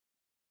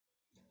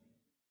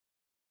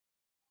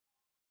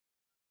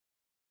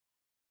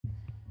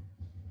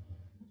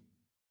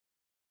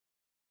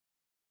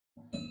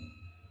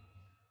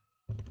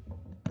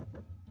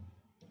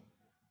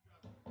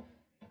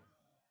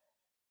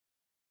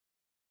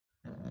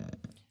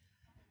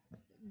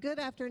Good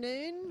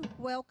afternoon.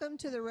 Welcome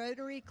to the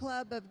Rotary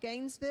Club of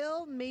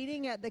Gainesville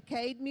meeting at the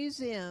Cade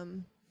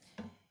Museum.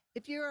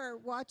 If you are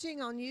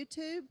watching on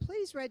YouTube,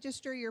 please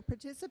register your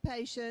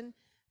participation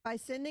by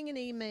sending an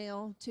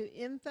email to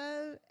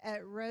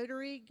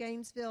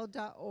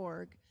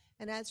info@rotarygainesville.org.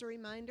 And as a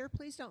reminder,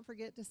 please don't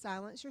forget to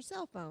silence your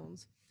cell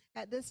phones.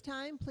 At this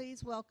time,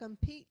 please welcome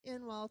Pete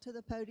Enwall to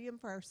the podium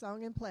for our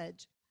song and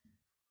pledge.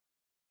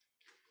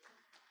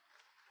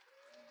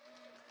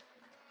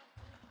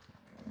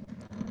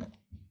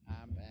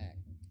 I'm back.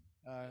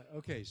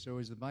 Okay, so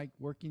is the mic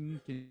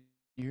working? Can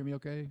you hear me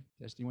okay?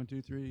 Testing 1,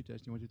 2, 3,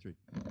 testing 1, 2, 3.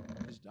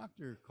 Is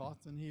Dr.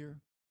 Cawthon here?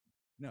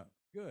 No,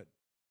 good.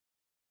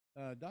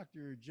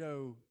 Dr.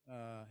 Joe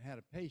had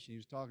a patient. He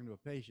was talking to a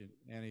patient,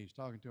 and he was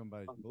talking to him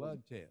about his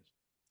blood test.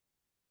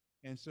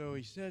 And so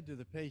he said to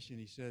the patient,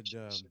 he said,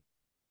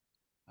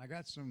 I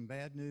got some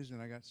bad news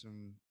and I got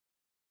some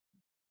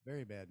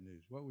very bad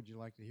news. What would you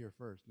like to hear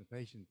first? And the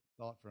patient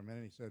thought for a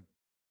minute. He said,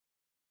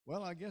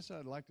 well, I guess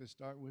I'd like to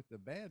start with the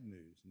bad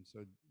news. And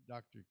so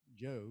Dr.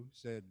 Joe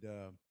said,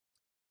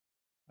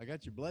 I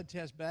got your blood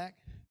test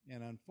back,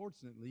 and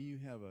unfortunately you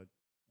have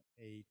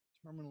a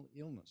terminal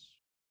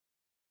illness,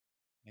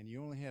 and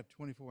you only have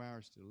 24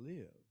 hours to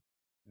live.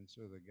 And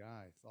so the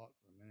guy thought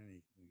for a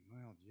minute,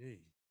 well,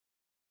 gee,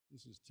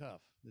 this is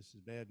tough. This is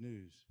bad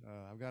news.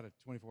 I've got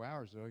 24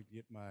 hours, though, to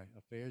get my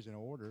affairs in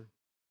order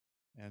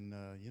and,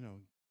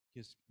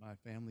 kiss my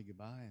family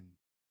goodbye. And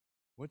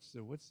what's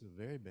the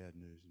very bad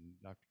news? And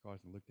Dr.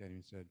 Cawthon looked at him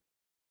and said,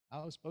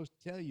 I was supposed to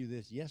tell you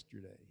this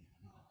yesterday.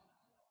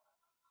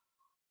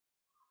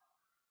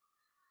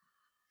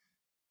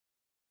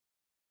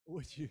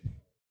 Would you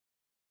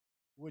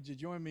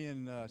join me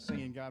in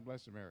singing God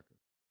Bless America?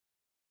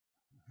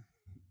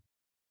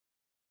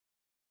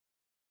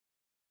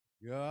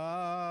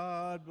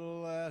 God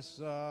bless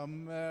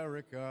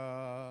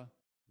America,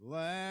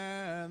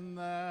 land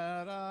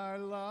that I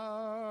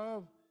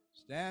love.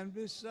 Stand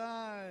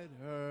beside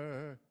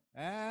her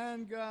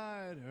and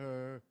guide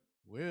her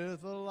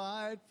with a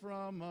light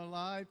from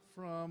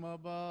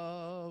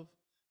above.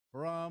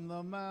 From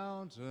the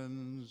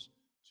mountains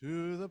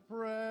to the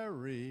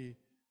prairie,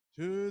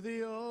 to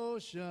the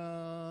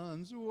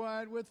oceans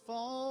white with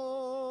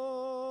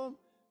foam.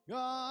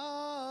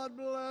 God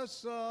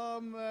bless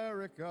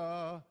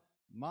America,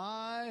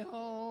 my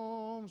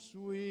home,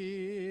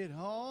 sweet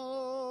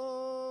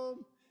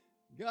home.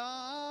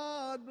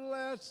 God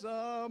bless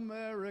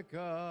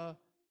America,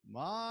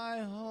 my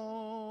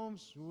home,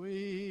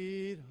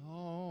 sweet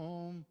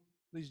home.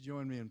 Please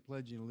join me in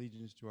pledging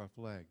allegiance to our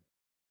flag.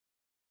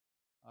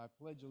 I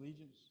pledge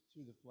allegiance to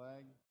the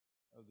flag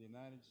of the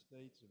United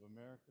States of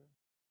America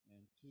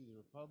and to the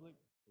republic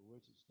for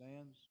which it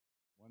stands,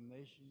 one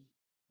nation,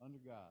 under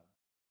God,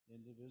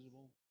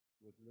 indivisible,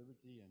 with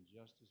liberty and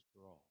justice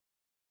for all.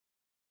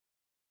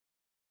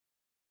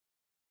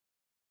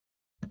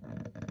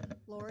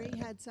 Lori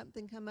had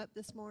something come up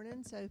this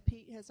morning, so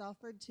Pete has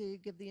offered to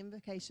give the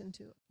invocation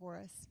for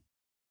us.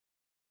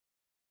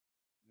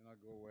 Then I'll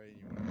go away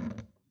and you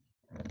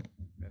want to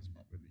mess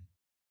with me.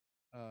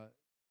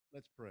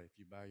 Let's pray if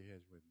you bow your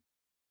heads with me.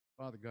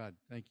 Father God,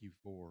 thank you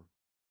for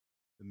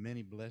the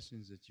many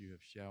blessings that you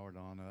have showered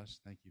on us.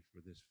 Thank you for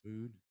this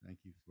food.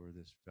 Thank you for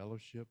this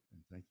fellowship.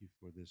 And thank you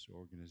for this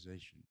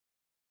organization.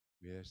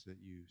 We ask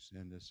that you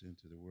send us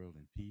into the world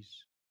in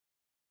peace.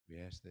 We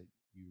ask that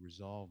you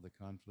resolve the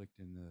conflict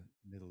in the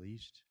Middle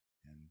East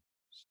and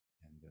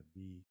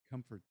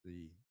comfort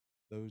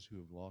those who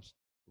have lost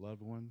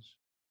loved ones.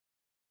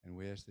 And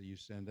we ask that you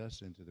send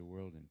us into the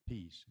world in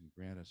peace and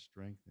grant us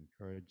strength and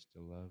courage to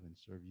love and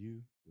serve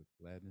you with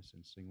gladness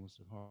and singleness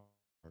of heart.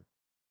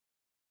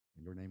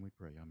 In your name we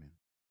pray. Amen.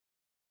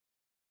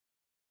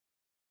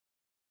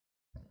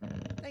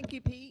 Thank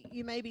you, Pete.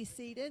 You may be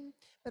seated,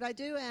 but I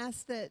do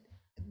ask that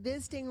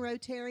visiting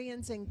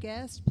Rotarians and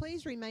guests,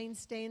 please remain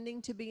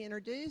standing to be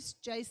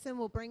introduced. Jason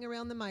will bring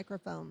around the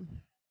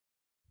microphone.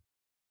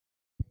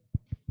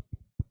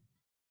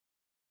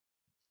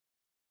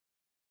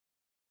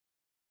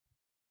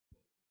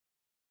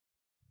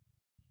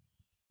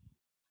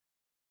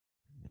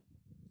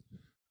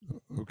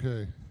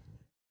 Okay.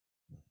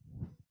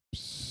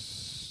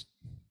 Psst.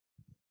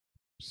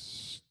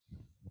 Psst.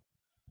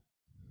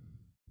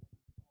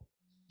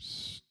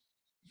 Psst.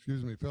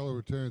 Excuse me, fellow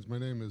Rotarians, my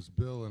name is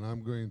Bill, and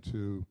I'm going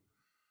to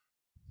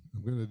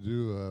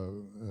do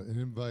an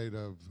invite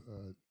of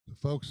the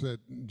folks that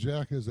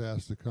Jack has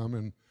asked to come.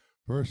 And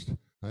first,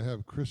 I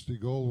have Christy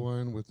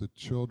Goldwine with the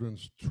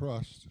Children's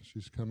Trust.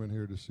 She's coming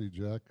here to see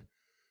Jack.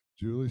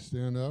 Julie,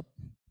 stand up.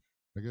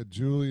 I got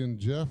Julie and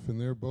Jeff, and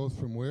they're both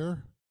from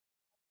where?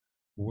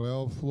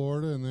 Well,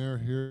 Florida, and they're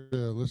here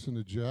to listen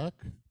to Jack.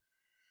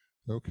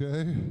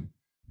 Okay. And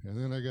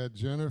then I got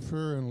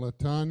Jennifer and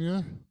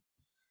LaTanya.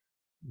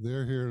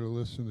 They're here to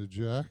listen to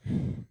Jack.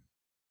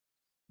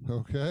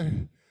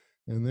 Okay.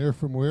 And they're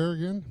from where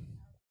again?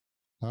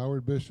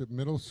 Howard Bishop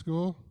Middle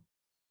School.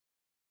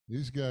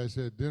 These guys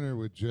had dinner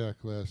with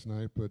Jack last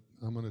night, but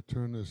I'm going to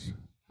turn this,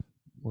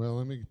 well,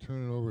 let me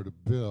turn it over to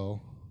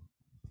Bill,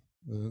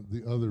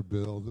 the other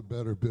Bill, the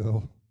better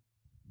Bill.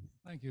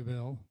 Thank you,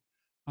 Bill.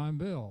 I'm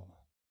Bill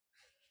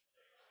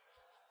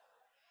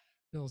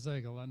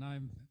Zegel, and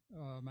I'm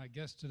my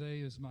guest today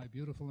is my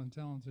beautiful and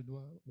talented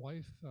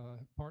wife,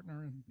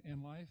 partner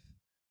in life,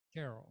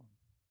 Carol.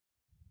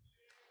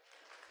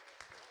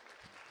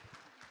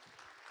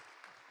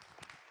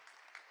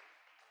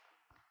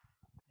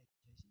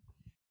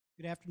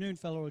 Good afternoon,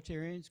 fellow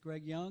Rotarians.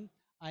 Greg Young.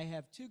 I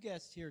have two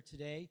guests here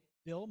today.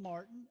 Bill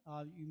Martin,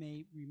 you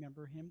may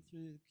remember him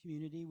through the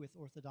community with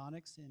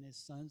orthodontics, and his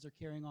sons are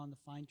carrying on the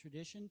fine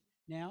tradition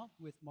now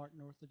with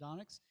Martin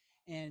Orthodontics.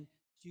 And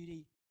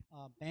Judy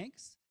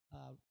Banks,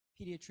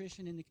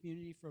 pediatrician in the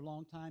community for a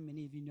long time.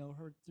 Many of you know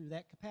her through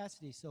that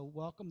capacity. So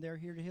welcome. They're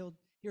here to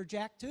hear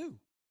Jack too.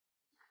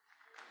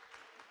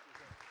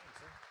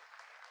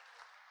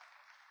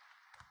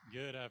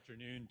 Good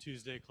afternoon,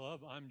 Tuesday Club.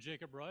 I'm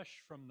Jacob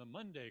Rush from the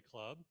Monday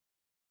Club,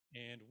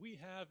 and we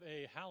have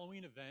a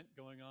Halloween event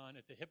going on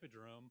at the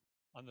Hippodrome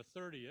on the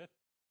 30th.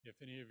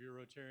 If any of your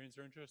Rotarians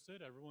are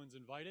interested, everyone's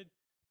invited.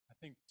 I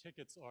think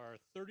tickets are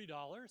 $30,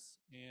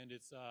 and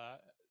it's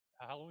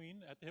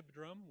Halloween at the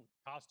Hippodrome with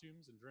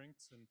costumes and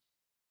drinks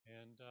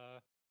and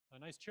a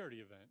nice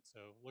charity event. So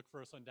look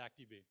for us on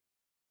DACTV.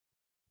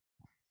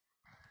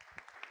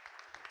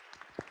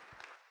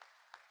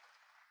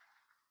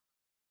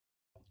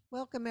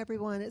 Welcome,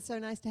 everyone. It's so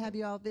nice to have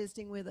you all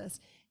visiting with us.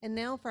 And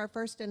now for our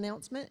first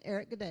announcement,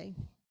 Eric G'day.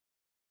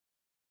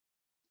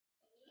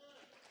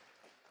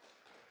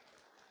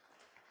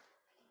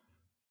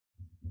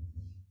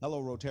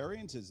 Hello,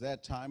 Rotarians. It's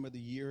that time of the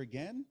year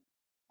again.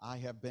 I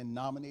have been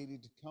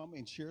nominated to come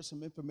and share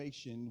some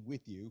information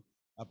with you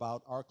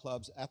about our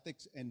club's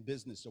Ethics and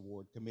Business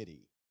Award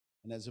Committee.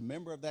 And as a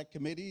member of that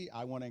committee,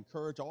 I want to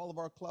encourage all of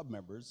our club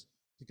members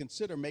to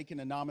consider making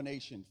a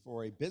nomination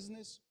for a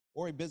business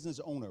or a business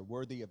owner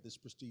worthy of this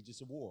prestigious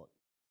award.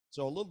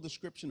 So a little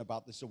description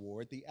about this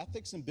award. The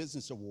Ethics and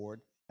Business Award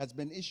has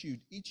been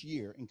issued each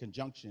year in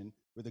conjunction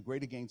with the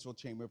Greater Gainesville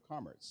Chamber of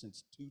Commerce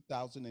since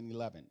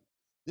 2011.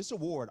 This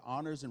award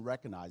honors and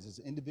recognizes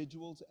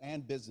individuals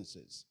and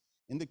businesses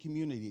in the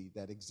community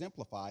that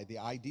exemplify the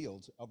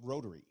ideals of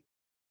Rotary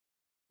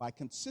by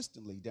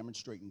consistently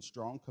demonstrating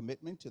strong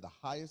commitment to the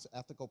highest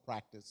ethical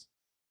practice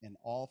in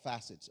all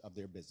facets of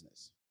their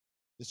business.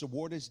 This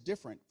award is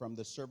different from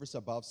the Service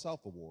Above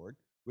Self Award,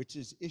 which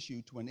is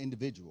issued to an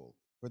individual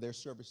for their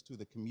service to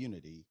the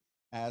community,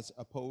 as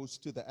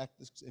opposed to the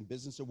Ethics and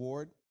Business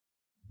Award,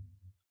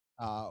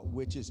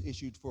 which is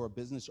issued for a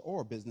business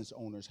or business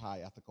owner's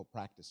high ethical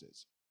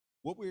practices.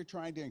 What we're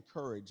trying to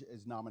encourage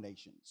is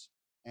nominations.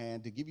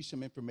 And to give you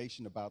some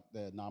information about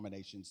the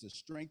nominations, the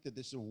strength of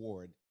this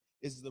award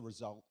is the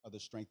result of the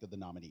strength of the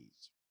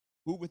nominees.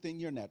 Who within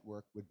your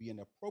network would be an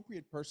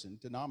appropriate person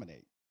to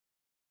nominate?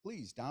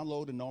 Please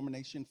download a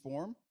nomination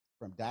form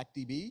from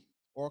DACTV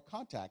or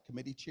contact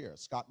committee chair,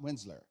 Scott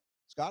Winsler.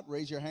 Scott,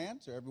 raise your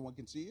hand so everyone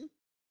can see you.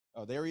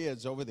 Oh, there he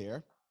is over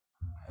there.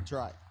 That's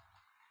right.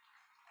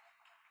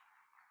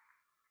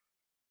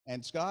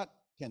 And Scott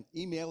can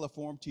email a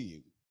form to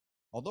you.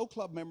 Although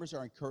club members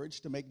are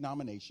encouraged to make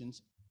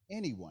nominations,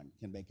 anyone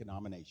can make a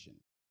nomination.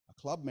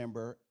 A club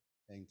member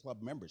and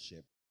club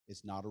membership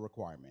is not a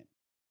requirement.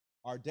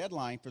 Our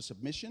deadline for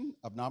submission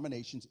of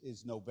nominations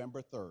is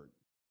November 3rd.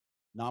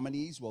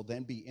 Nominees will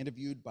then be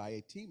interviewed by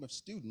a team of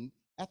student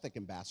ethic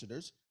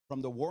ambassadors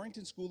from the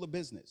Warrington School of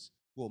Business,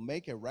 who will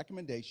make a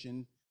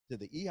recommendation to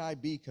the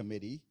EIB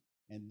committee,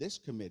 and this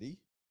committee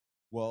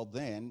will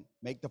then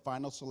make the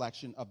final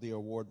selection of the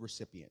award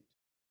recipient.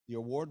 The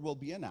award will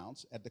be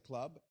announced at the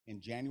club in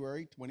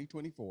January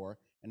 2024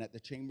 and at the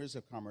Chambers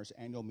of Commerce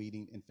annual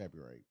meeting in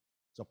February.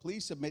 So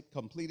please submit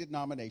completed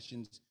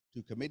nominations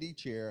to committee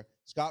chair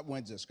Scott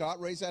Winsler.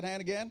 Scott, raise that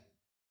hand again.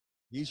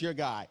 He's your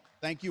guy.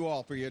 Thank you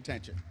all for your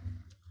attention.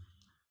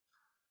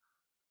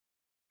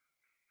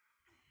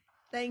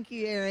 Thank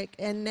you, Eric.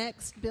 And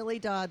next, Billy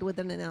Dodd with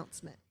an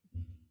announcement.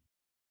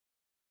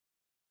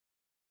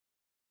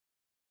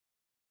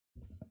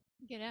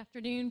 Good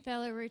afternoon,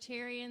 fellow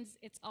Rotarians.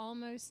 It's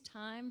almost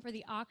time for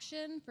the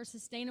auction for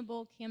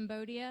Sustainable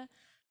Cambodia.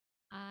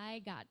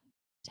 I got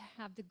to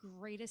have the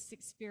greatest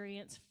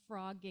experience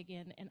frog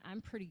gigging, and I'm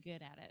pretty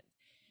good at it.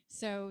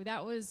 So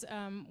that was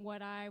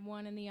what I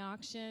won in the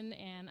auction,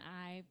 and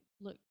I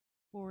look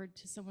forward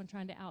to someone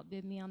trying to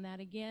outbid me on that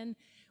again.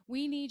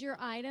 We need your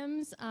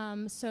items.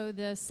 So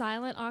the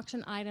silent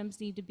auction items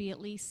need to be at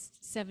least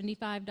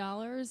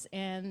 $75,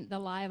 and the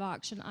live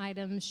auction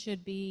items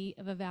should be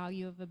of a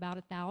value of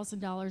about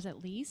 $1,000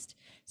 at least.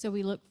 So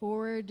we look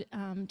forward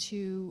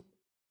to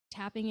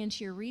tapping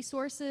into your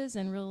resources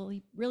and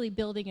really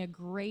building a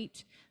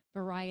great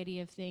variety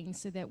of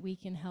things so that we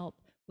can help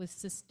with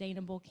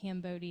Sustainable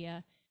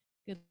Cambodia.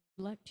 Good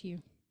luck to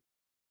you.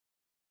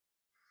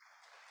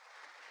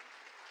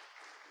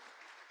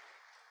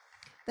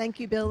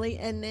 Thank you, Billy.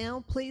 And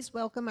now please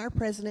welcome our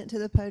president to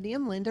the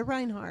podium, Linda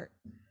Reinhardt.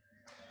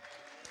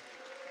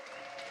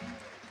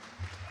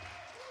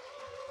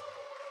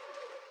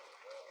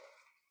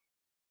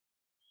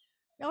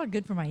 Y'all are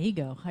good for my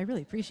ego. I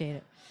really appreciate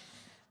it.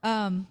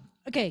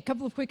 Okay, a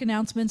couple of quick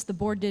announcements. The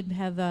board did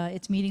have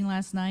its meeting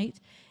last night,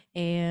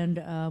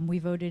 And we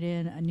voted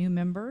in a new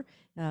member,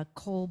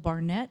 Cole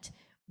Barnett,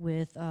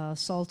 with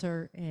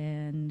Salter,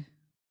 and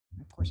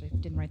of course I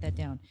didn't write that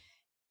down.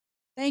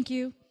 Thank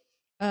you.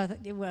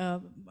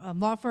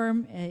 Law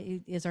firm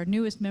is our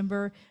newest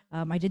member.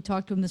 I did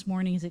talk to him this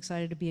morning. He's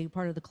excited to be a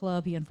part of the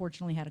club. He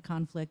unfortunately had a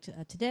conflict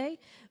today,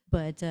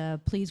 but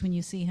please, when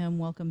you see him,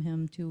 welcome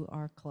him to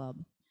our club.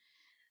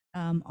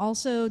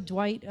 Also,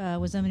 Dwight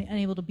was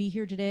unable to be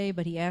here today,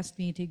 but he asked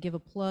me to give a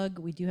plug.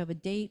 We do have a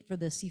date for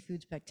the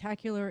Seafood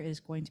Spectacular. It is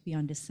going to be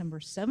on December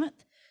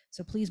 7th.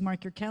 So please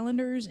mark your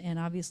calendars, and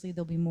obviously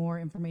there'll be more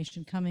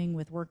information coming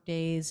with work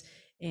days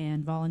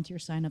and volunteer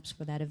signups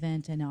for that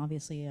event. And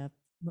obviously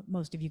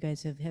most of you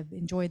guys have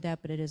enjoyed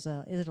that, but it is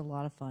a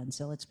lot of fun.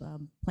 So let's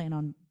plan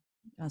on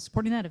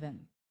supporting that event.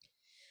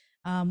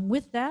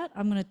 With that,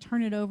 I'm going to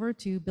turn it over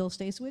to Bill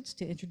Stasewitz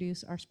to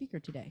introduce our speaker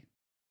today.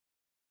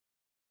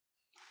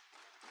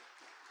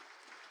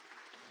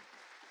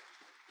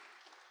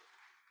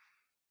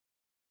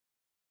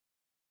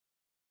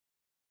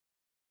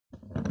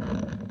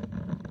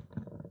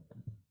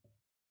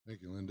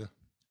 Thank you, Linda.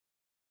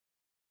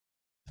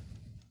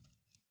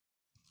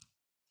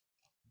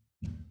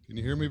 Can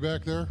you hear me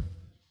back there?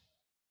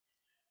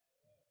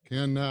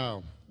 Can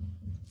now.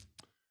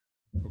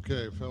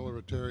 Okay, fellow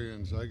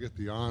Rotarians, I get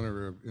the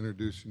honor of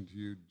introducing to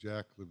you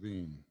Jack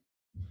Levine.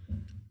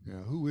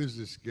 Now, who is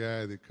this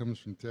guy that comes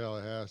from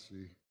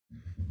Tallahassee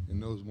and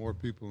knows more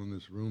people in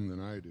this room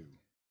than I do?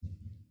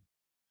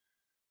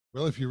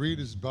 Well, if you read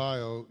his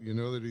bio, you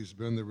know that he's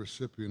been the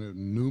recipient of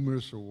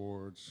numerous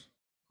awards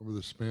over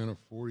the span of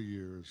 40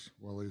 years,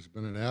 while he's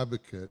been an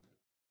advocate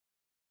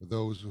for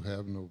those who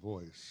have no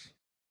voice,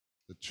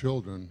 the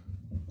children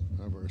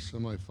of our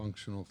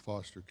semi-functional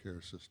foster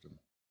care system.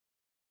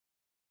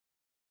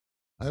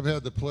 I've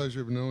had the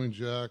pleasure of knowing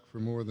Jack for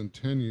more than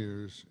 10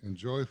 years and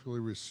joyfully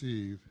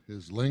receive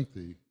his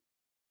lengthy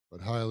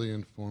but highly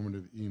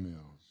informative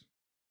emails.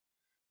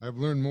 I've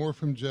learned more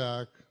from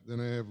Jack than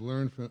I have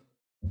learned from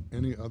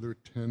any other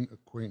 10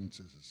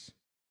 acquaintances.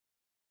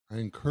 I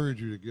encourage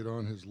you to get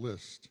on his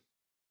list,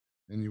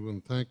 and you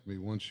will thank me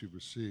once you've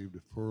received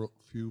a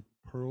few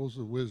pearls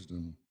of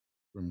wisdom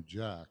from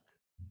Jack,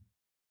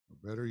 or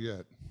better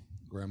yet,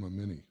 Grandma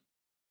Minnie.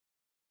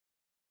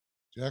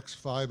 Jack's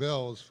 5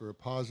 L's for a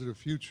positive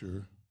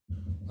future,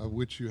 of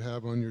which you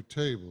have on your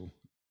table,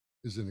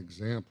 is an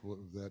example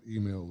of that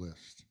email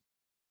list.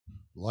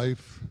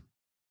 Life,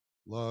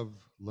 love,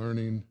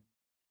 learning,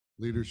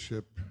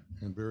 leadership,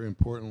 and very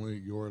importantly,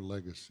 your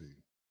legacy.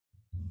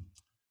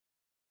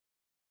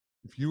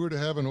 If you were to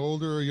have an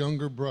older or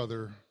younger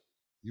brother,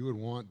 you would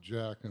want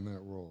Jack in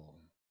that role.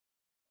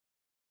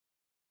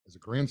 As a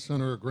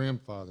grandson or a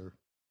grandfather,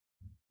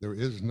 there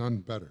is none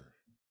better.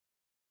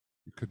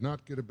 You could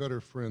not get a better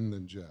friend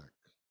than Jack.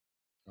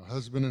 A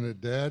husband and a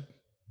dad,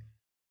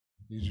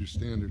 he's your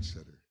standard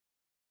setter.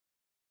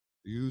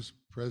 To use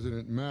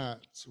President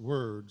Matt's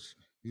words,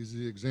 he's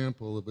the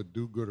example of a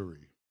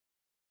do-goodery.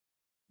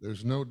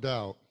 There's no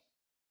doubt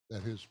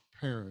that his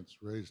parents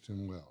raised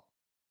him well.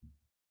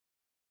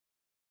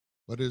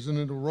 But as in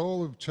the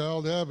role of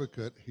child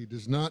advocate, he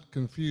does not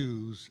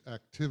confuse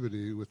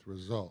activity with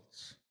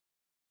results.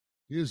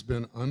 He has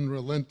been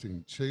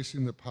unrelenting,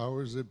 chasing the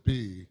powers that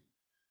be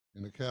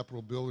in the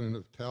Capitol building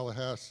of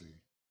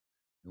Tallahassee.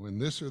 And when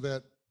this or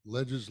that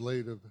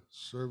legislative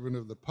servant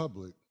of the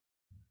public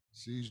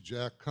sees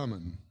Jack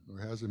coming or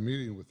has a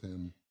meeting with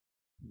him,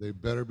 they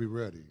better be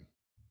ready.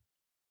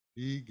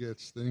 He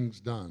gets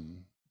things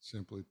done,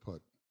 simply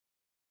put.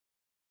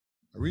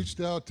 I reached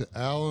out to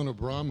Alan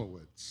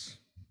Abramowitz,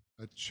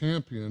 a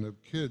champion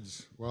of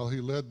kids, while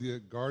he led the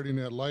guardian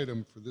ad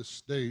litem for this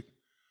state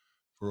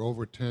for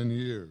over 10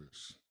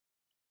 years.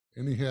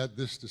 And he had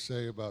this to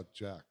say about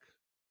Jack.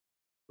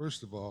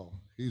 First of all,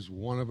 he's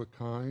one of a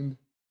kind,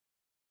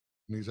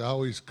 and he's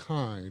always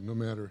kind no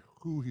matter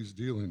who he's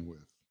dealing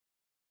with.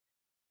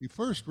 He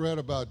first read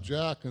about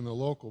Jack in the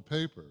local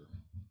paper,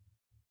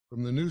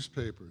 from the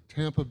newspaper,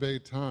 Tampa Bay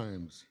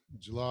Times,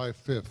 July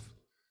 5th,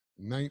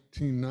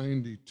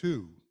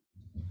 1992.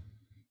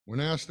 When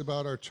asked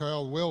about our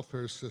child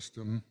welfare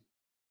system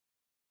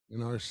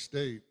in our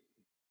state,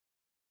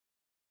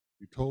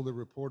 he told the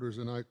reporters,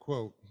 and I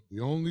quote,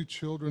 "The only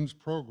children's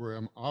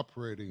program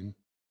operating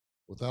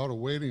without a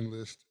waiting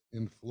list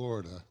in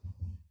Florida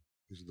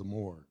is the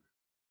morgue."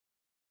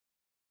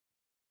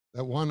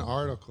 That one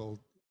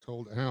article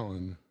told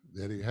Alan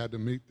that he had to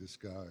meet this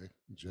guy,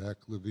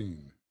 Jack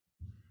Levine.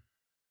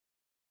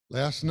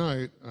 Last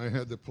night, I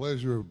had the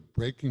pleasure of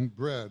breaking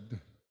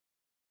bread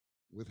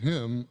with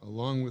him,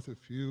 along with a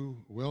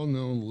few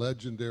well-known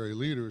legendary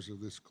leaders of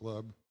this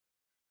club,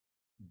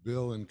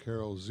 Bill and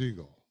Carol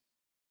Ziegel.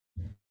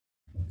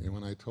 And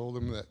when I told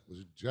them that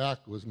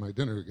Jack was my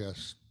dinner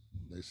guest,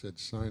 they said,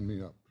 "Sign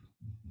me up."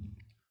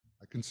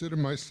 I consider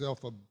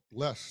myself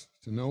blessed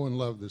to know and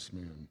love this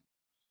man.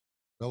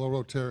 Fellow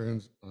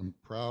Rotarians, I'm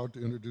proud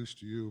to introduce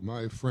to you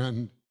my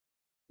friend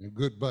and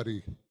good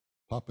buddy,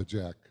 Papa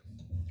Jack.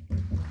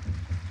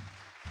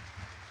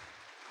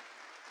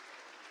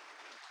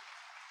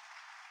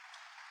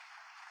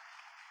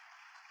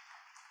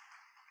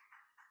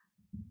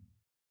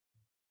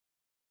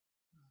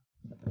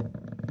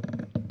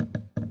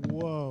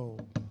 Whoa.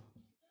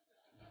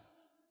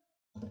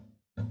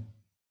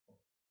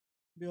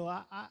 Bill,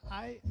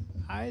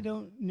 I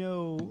don't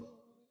know.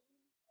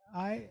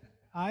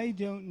 I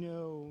don't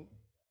know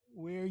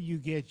where you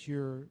get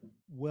your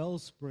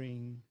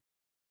wellspring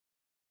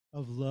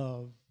of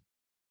love.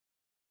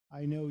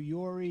 I know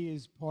Yori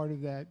is part of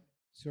that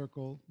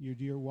circle, your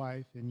dear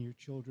wife and your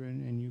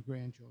children and your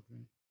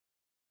grandchildren.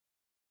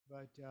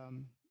 But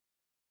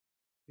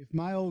if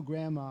my old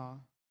grandma,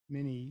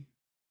 Minnie,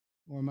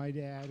 or my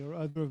dad, or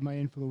other of my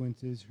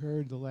influences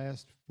heard the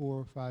last 4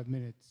 or 5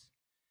 minutes,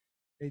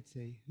 they'd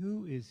say,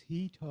 "Who is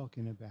he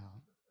talking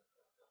about?"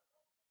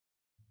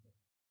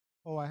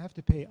 Oh, I have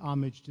to pay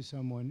homage to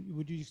someone.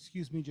 Would you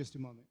excuse me just a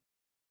moment?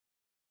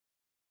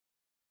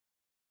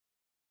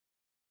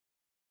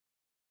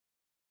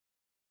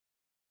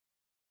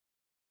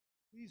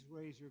 Please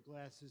raise your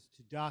glasses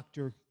to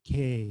Dr.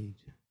 Cade.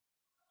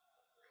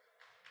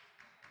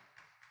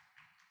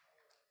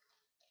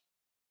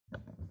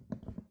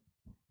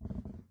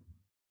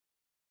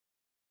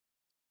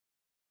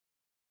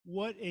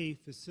 What a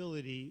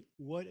facility,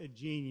 what a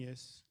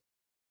genius,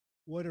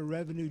 what a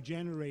revenue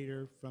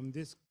generator from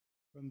this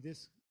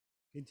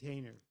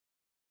container.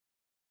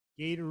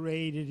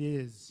 Gatorade it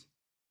is.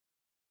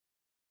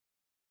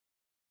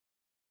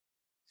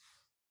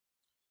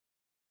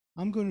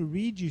 I'm going to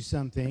read you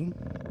something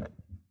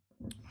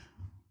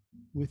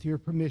with your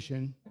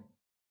permission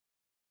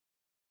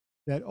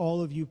that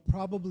all of you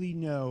probably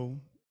know,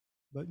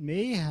 but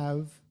may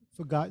have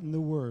forgotten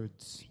the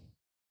words.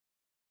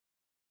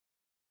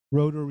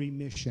 Rotary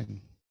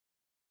mission.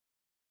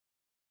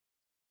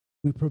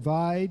 We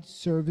provide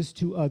service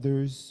to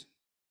others,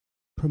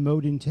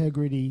 promote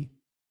integrity,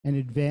 and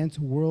advance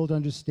world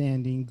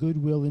understanding,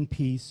 goodwill, and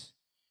peace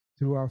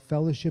through our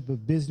fellowship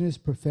of business,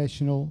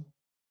 professional,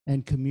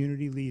 and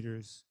community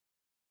leaders.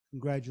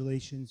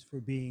 Congratulations for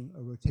being a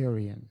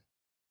Rotarian.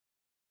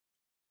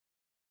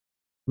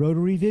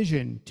 Rotary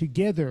vision.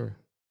 Together,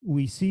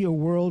 we see a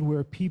world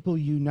where people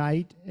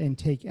unite and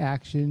take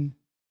action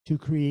to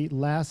create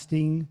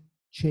lasting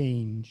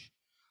change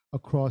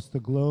across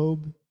the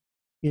globe,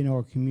 in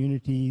our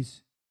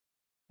communities,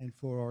 and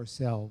for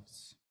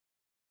ourselves.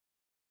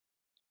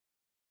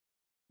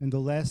 And the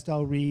last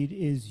I'll read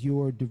is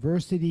your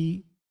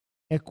diversity,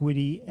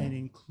 equity, and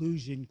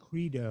inclusion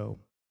credo.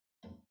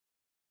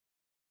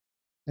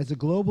 As a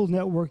global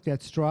network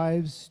that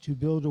strives to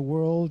build a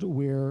world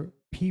where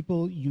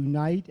people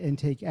unite and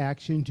take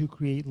action to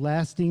create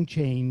lasting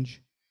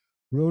change,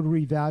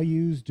 Rotary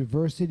values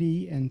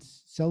diversity and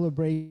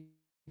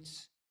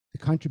celebrates the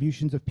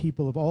contributions of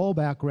people of all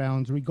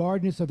backgrounds,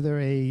 regardless of their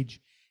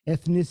age,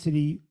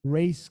 ethnicity,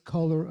 race,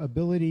 color,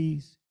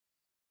 abilities,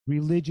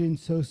 religion,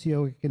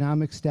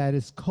 socioeconomic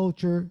status,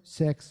 culture,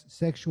 sex,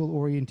 sexual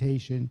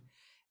orientation,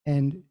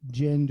 and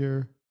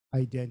gender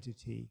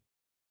identity.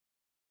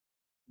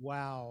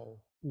 Wow,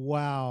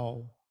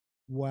 wow,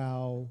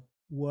 wow,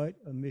 what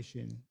a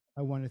mission.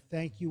 I want to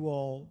thank you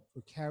all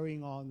for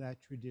carrying on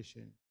that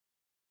tradition.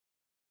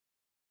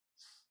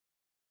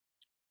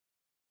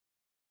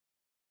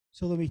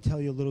 So let me tell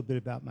you a little bit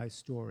about my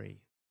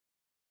story.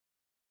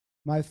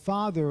 My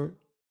father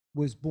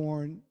was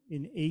born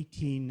in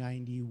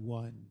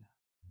 1891.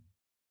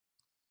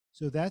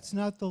 So that's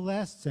not the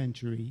last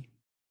century.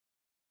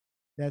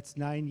 That's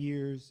 9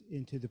 years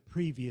into the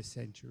previous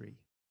century.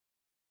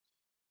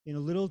 In a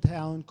little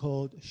town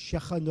called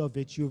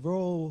Shekhanovich, you've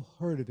all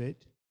heard of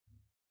it.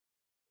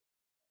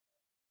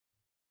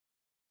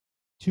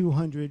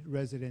 200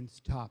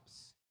 residents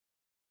tops.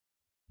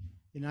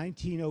 In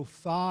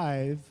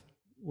 1905,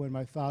 when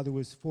my father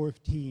was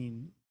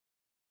 14,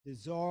 the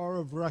Tsar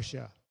of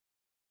Russia,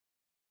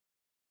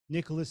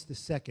 Nicholas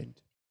II,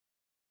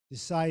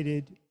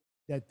 decided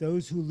that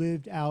those who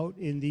lived out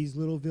in these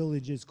little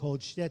villages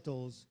called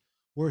shtetls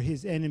were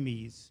his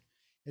enemies.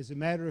 As a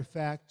matter of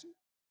fact,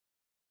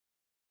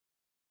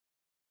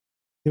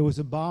 there was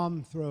a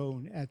bomb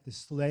thrown at the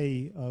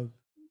sleigh of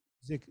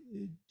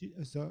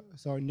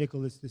Tsar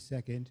Nicholas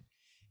II.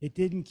 It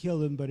didn't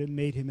kill him, but it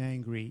made him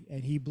angry,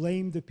 and he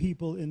blamed the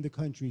people in the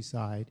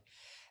countryside.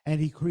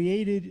 And he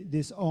created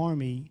this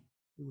army,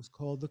 it was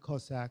called the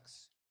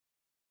Cossacks,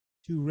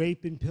 to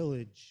rape and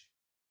pillage,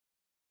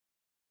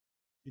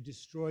 to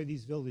destroy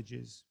these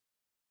villages.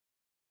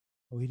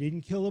 Oh, he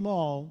didn't kill them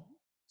all.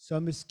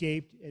 Some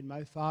escaped, and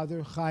my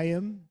father,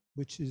 Chaim,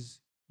 which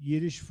is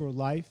Yiddish for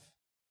life,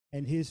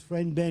 and his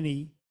friend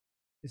Benny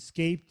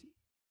escaped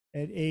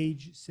at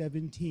age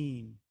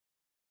 17.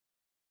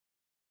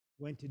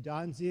 Went to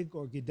Danzig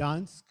or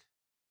Gdansk,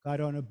 got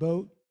on a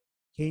boat,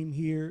 came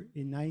here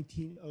in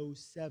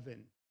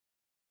 1907.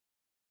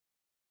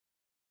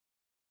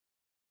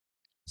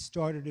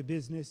 Started a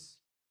business,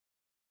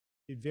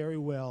 did very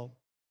well.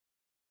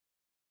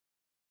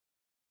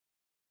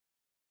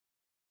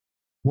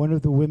 One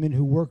of the women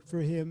who worked for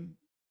him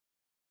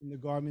in the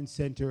garment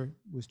center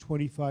was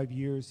 25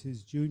 years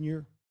his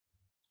junior.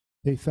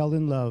 They fell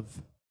in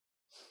love.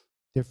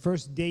 Their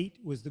first date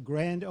was the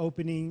grand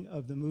opening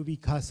of the movie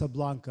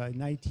Casablanca in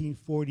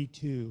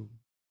 1942.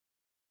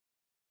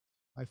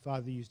 My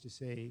father used to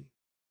say,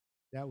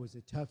 That was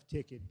a tough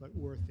ticket, but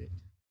worth it.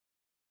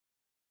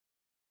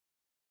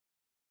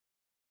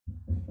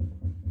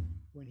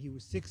 When he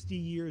was 60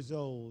 years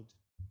old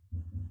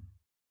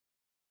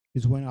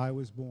is when I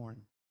was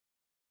born.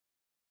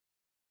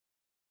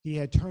 He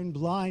had turned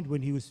blind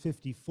when he was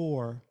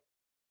 54,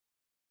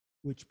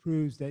 which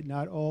proves that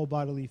not all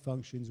bodily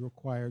functions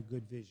require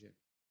good vision.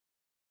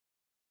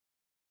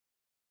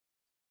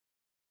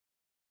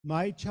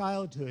 My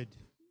childhood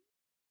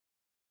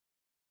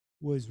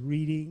was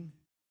reading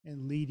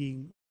and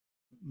leading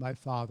my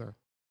father.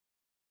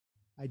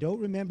 I don't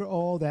remember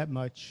all that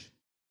much,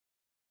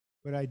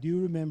 but I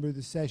do remember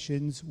the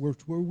sessions,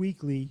 which were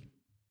weekly,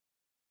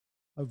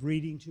 of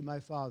reading to my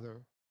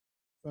father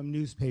from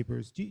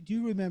newspapers. Do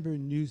you remember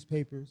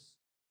newspapers?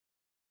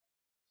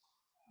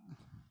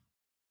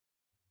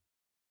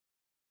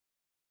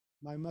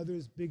 My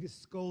mother's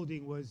biggest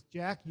scolding was,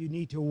 "Jack, you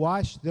need to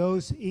wash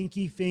those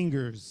inky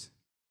fingers."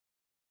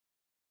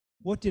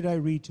 What did I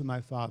read to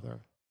my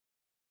father?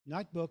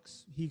 Not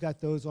books, he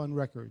got those on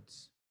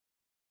records.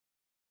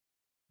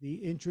 The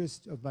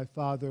interest of my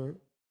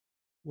father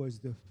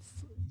was the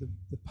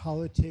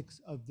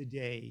politics of the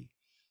day.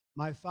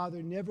 My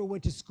father never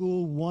went to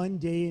school one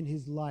day in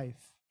his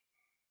life,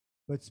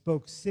 but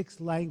spoke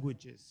 6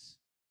 languages.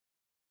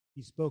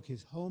 He spoke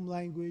his home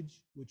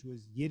language, which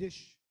was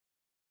Yiddish,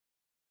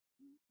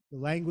 the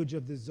language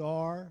of the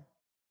Tsar,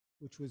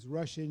 which was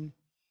Russian.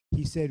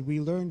 He said, "We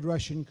learned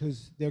Russian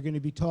because they're going to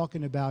be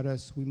talking about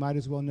us. We might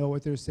as well know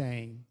what they're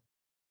saying."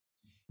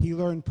 He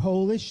learned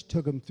Polish,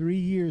 took him 3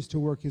 years to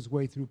work his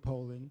way through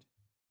Poland.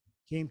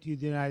 Came to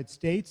the United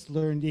States,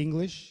 learned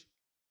English,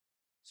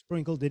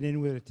 sprinkled it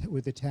in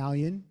with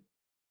Italian,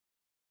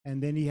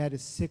 and then he had a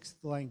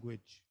 6th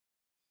language.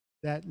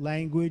 That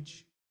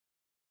language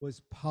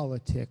was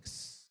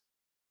politics.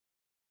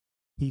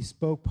 He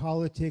spoke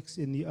politics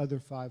in the other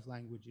 5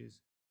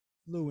 languages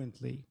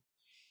fluently.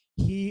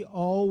 He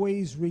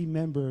always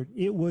remembered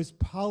it was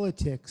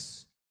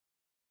politics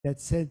that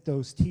sent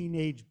those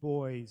teenage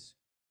boys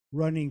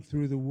running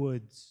through the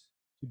woods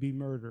to be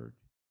murdered.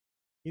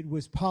 It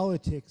was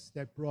politics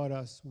that brought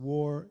us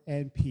war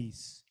and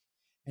peace,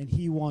 and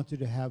he wanted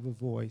to have a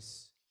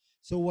voice.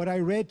 So what I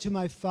read to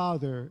my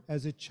father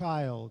as a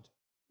child,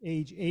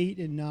 age 8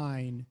 and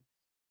 9,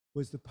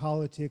 was the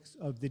politics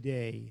of the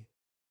day.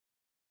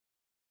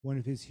 One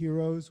of his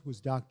heroes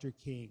was Dr.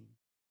 King.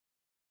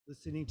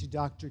 Listening to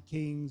Dr.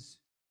 King's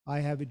 "I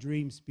Have a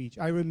Dream" speech,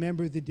 I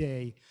remember the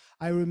day.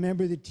 I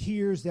remember the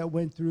tears that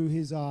went through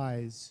his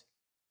eyes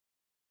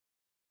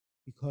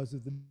because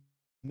of the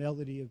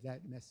melody of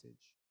that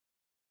message.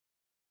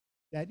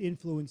 That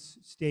influence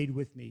stayed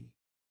with me.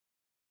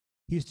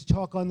 He used to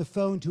talk on the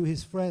phone to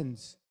his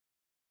friends.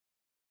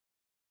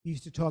 He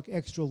used to talk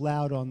extra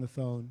loud on the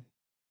phone.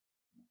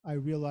 I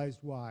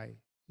realized why.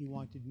 He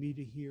wanted me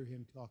to hear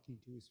him talking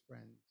to his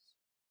friends.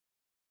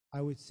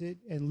 I would sit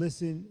and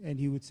listen, and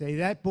he would say,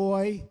 "That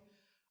boy,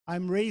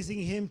 I'm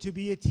raising him to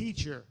be a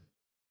teacher."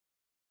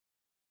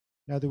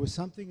 Now, there was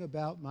something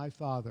about my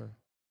father.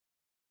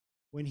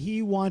 When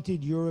he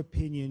wanted your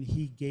opinion,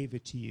 he gave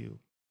it to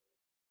you.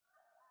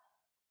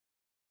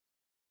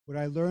 What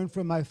I learned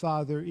from my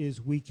father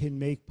is we can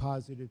make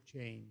positive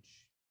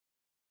change.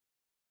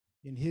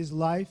 In his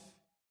life,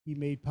 he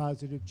made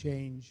positive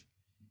change,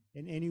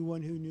 and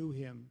anyone who knew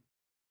him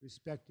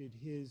respected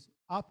his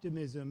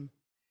optimism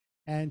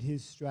and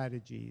his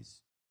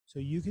strategies. So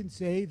you can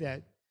say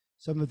that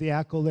some of the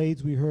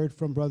accolades we heard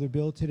from Brother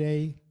Bill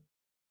today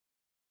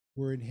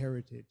were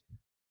inherited.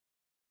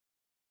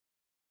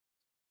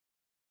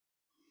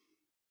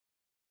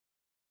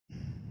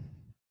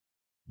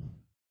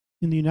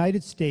 In the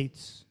United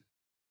States,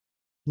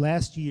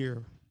 last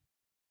year,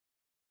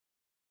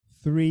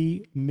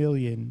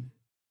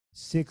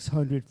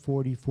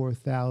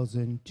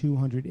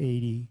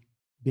 3,644,280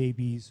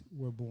 babies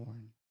were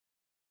born.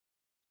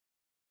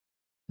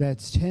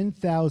 That's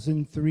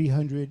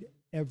 10,300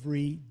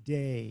 every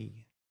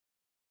day.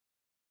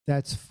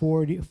 That's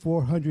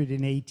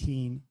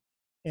 418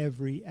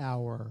 every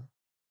hour,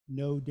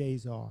 no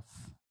days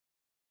off.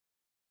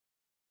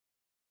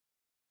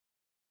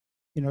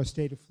 In our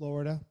state of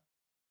Florida,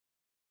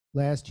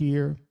 last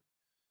year,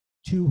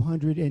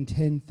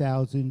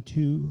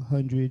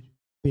 210,200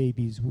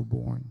 babies were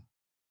born.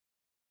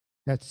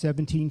 That's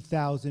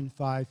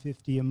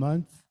 17,550 a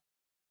month.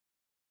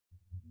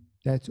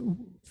 That's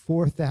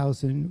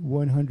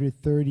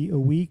 4,130 a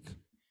week.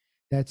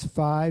 That's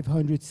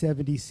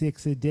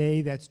 576 a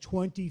day. That's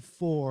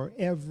 24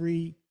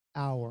 every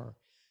hour.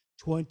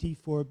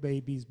 24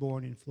 babies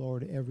born in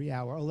Florida every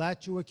hour.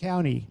 Alachua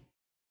County,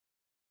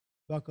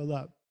 buckle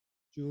up.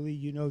 Julie,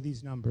 you know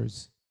these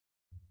numbers.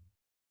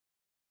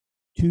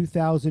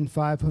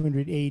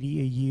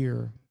 2,580 a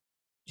year,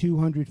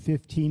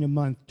 215 a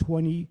month,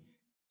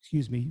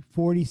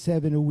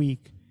 47 a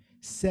week,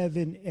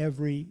 7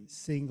 every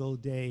single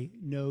day,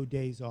 no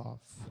days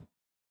off.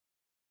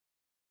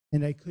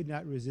 And I could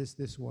not resist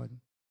this one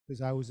because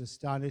I was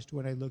astonished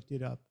when I looked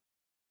it up.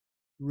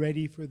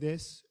 Ready for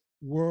this?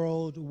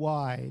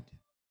 Worldwide,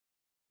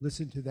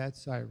 listen to that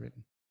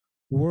siren.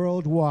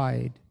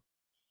 Worldwide,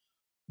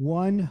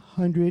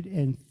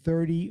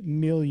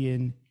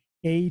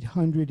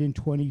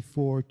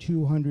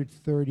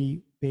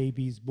 130,824,230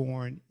 babies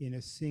born in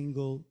a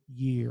single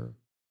year,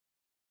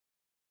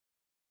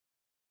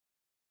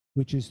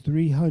 which is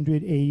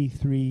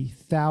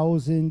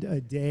 383,000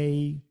 a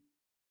day,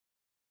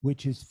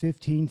 which is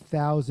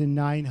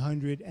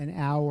 15,900 an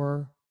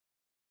hour,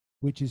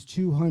 which is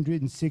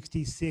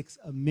 266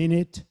 a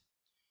minute,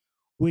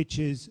 which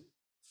is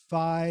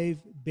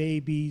 5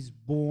 babies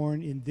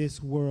born in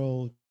this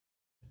world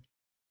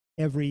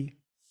every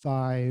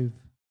second.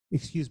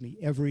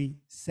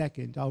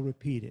 I'll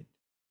repeat it.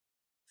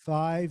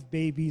 5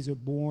 babies are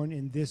born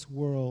in this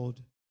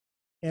world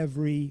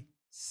every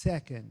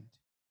second.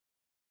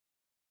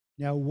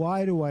 Now,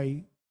 why do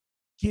I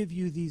give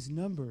you these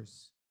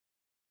numbers?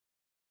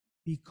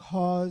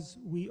 Because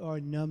we are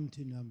numb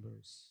to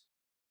numbers.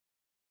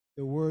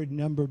 The word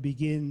number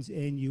begins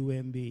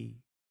N-U-M-B.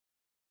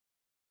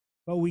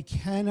 But we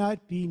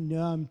cannot be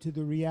numb to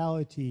the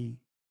reality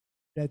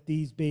that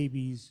these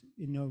babies,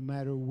 no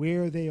matter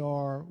where they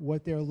are,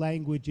 what their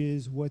language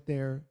is, what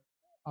their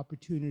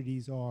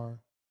opportunities are,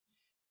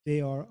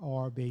 they are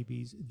our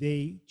babies.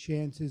 They,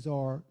 chances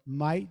are,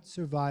 might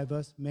survive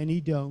us.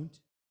 Many don't.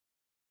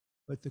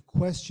 But the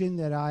question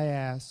that I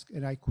ask,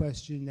 and I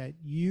question that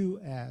you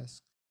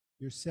ask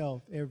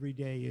yourself every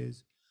day,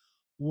 is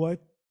what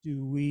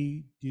do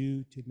we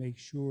do to make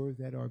sure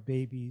that our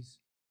babies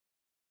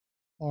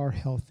are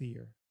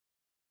healthier,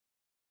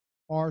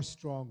 are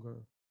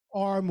stronger,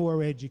 are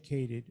more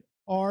educated,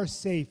 are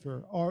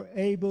safer, are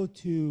able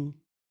to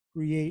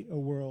create a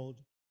world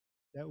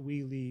that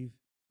we leave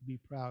to be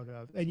proud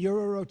of? And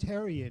you're a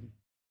Rotarian.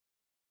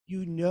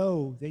 You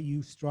know that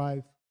you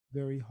strive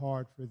very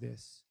hard for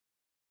this.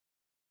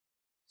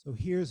 So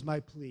here's my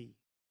plea.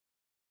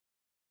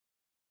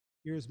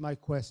 Here's my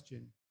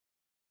question.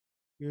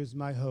 Here's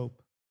my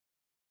hope.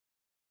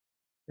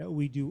 That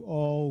we do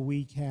all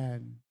we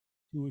can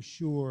to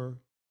assure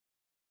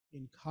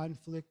in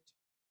conflict,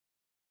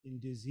 in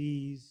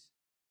disease,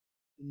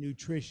 in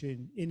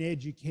nutrition, in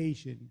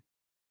education,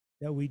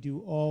 that we do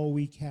all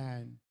we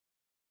can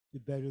to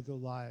better the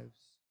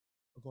lives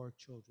of our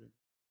children.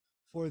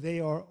 For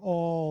they are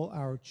all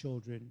our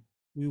children.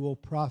 We will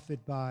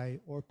profit by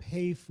or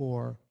pay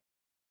for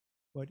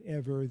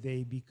whatever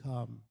they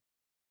become.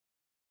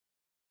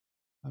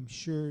 I'm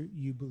sure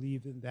you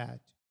believe in that.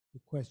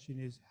 The question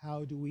is,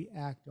 how do we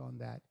act on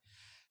that?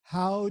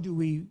 How do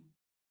we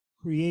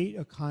create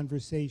a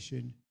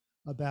conversation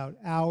about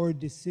our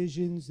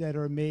decisions that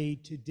are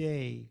made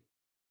today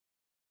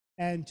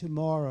and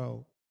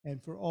tomorrow,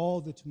 and for all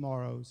the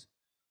tomorrows,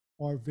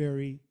 are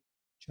very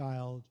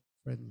child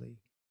friendly?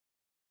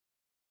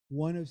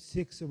 1 of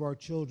 6 of our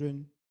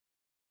children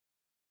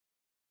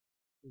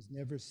does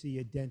never see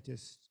a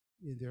dentist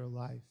in their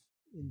life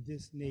in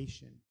this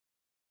nation.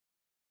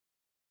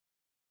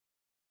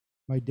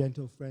 My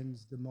dental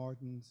friends, the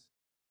Martins,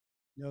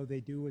 know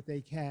they do what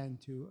they can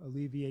to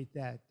alleviate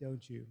that,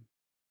 don't you?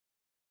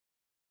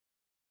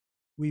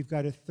 We've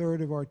got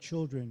 1/3 of our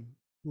children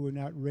who are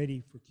not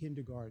ready for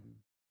kindergarten.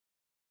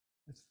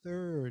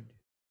 1/3.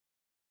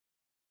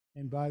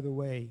 And by the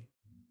way,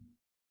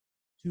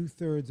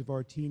 2/3 of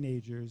our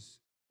teenagers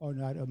are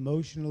not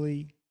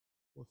emotionally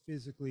or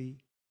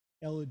physically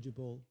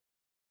eligible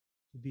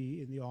to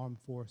be in the armed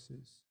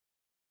forces.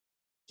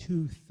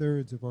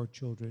 2/3 of our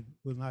children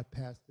will not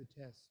pass the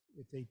test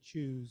if they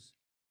choose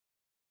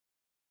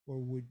or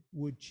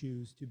would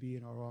choose to be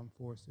in our armed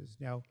forces.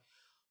 Now,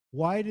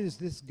 why does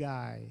this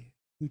guy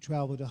who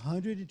traveled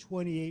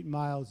 128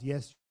 miles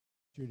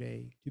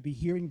yesterday to be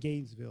here in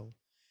Gainesville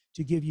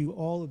to give you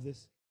all of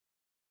this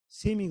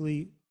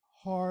seemingly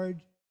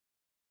hard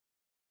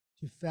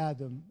to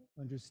fathom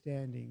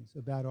understandings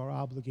about our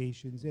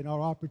obligations and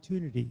our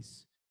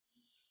opportunities?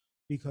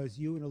 Because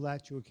you in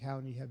Alachua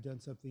County have done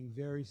something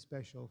very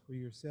special for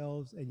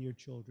yourselves and your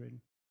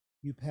children.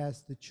 You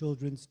passed the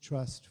Children's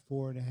Trust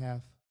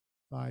 4.5,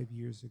 5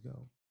 years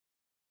ago.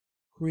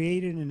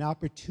 Created an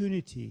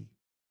opportunity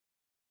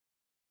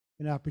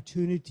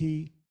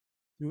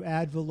through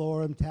ad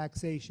valorem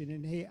taxation,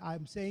 and hey,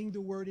 I'm saying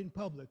the word in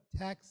public,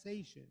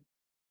 taxation,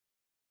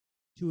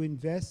 to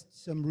invest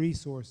some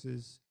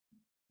resources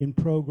in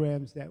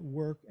programs that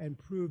work and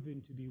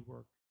proven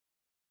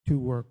to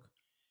work.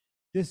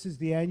 This is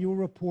the annual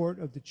report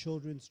of the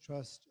Children's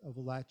Trust of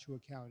Alachua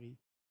County.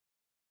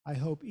 I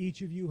hope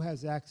each of you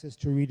has access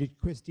to read it.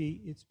 Christy,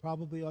 it's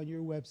probably on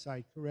your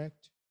website,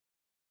 correct?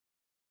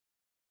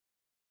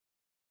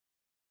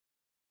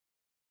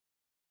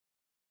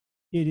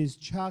 It is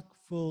chock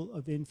full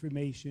of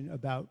information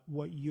about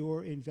what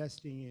you're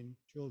investing in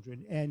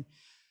children. And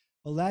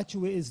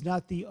Alachua is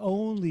not the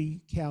only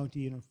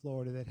county in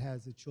Florida that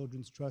has a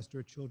Children's Trust or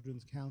a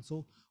Children's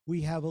Council.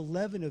 We have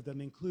 11 of them,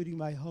 including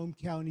my home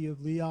county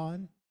of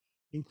Leon,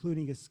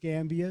 including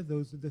Escambia.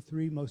 Those are the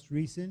 3 most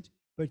recent.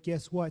 But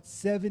guess what?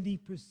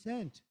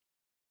 70%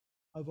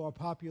 of our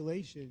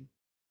population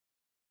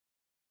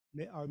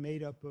are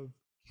made up of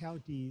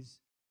counties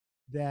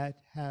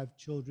that have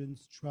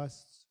children's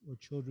trusts or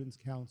children's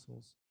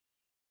councils.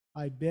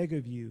 I beg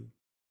of you,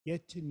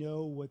 get to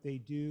know what they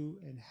do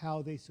and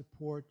how they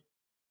support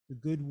the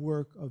good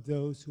work of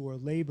those who are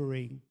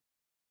laboring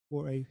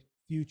for a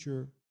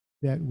future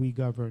that we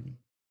govern.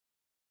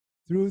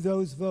 Through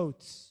those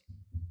votes,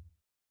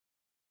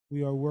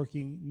 we are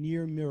working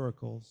near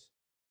miracles,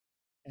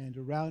 and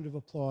a round of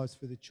applause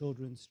for the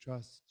Children's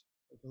Trust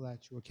of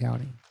Alachua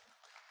County.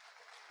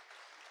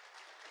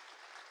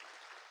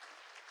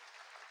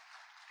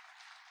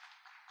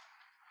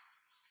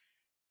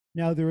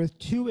 Now, there are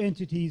two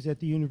entities at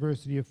the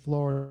University of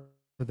Florida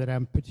that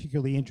I'm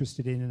particularly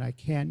interested in, and I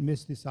can't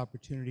miss this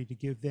opportunity to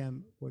give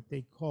them what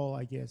they call,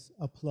 I guess,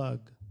 a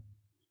plug.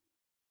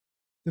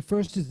 The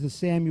first is the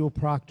Samuel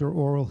Proctor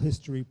Oral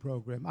History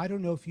Program. I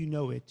don't know if you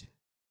know it.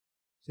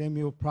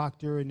 Samuel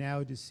Proctor, a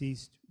now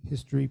deceased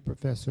history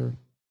professor,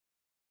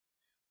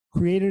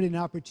 created an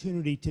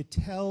opportunity to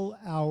tell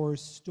our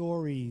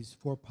stories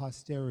for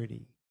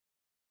posterity.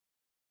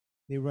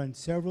 They run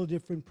several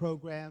different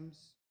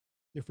programs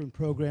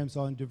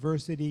on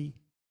diversity,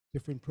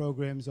 different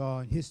programs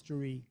on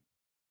history,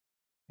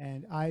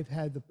 and I've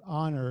had the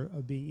honor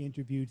of being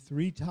interviewed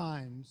 3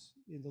 times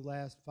in the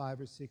last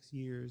 5 or 6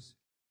 years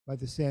by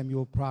the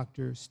Samuel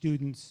Proctor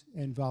students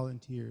and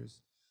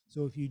volunteers.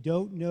 So if you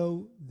don't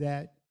know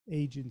that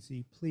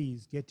agency,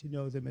 please get to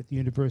know them at the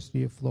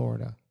University of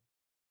Florida.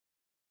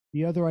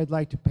 The other I'd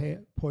like to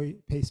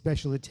pay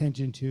special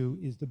attention to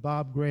is the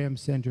Bob Graham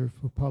Center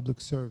for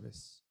Public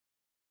Service.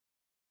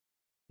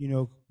 You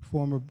know,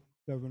 former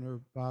Governor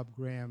Bob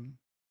Graham,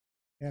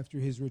 after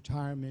his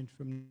retirement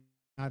from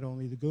not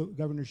only the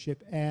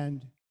governorship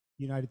and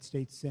the United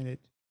States Senate,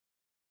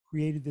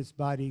 created this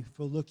body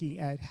for looking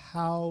at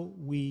how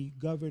we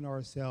govern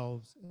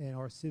ourselves and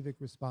our civic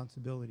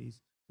responsibilities.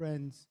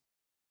 Friends,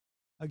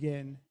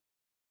 again,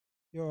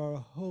 there are a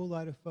whole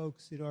lot of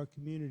folks in our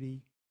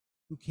community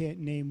who can't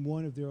name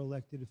one of their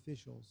elected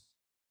officials.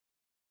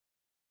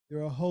 There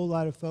are a whole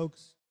lot of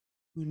folks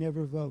who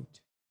never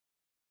vote.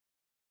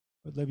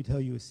 But let me tell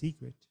you a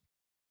secret.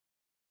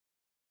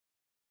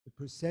 The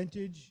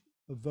percentage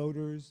of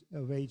voters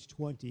of age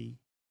 20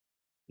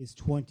 is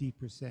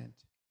 20%.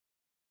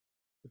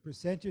 The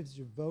percentage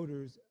of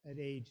voters at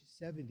age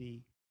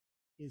 70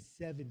 is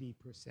 70%.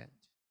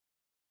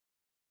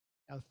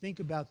 Now think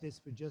about this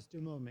for just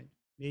a moment.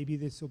 Maybe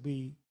this will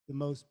be the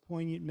most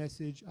poignant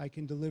message I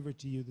can deliver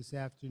to you this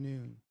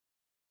afternoon.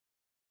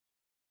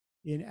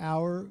 In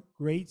our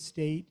great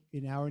state,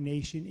 in our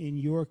nation, in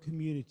your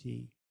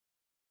community,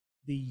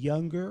 the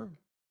younger,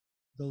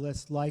 the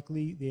less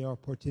likely they are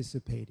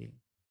participating.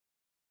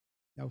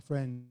 Now,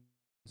 friends,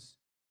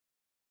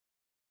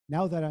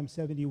 now that I'm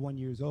 71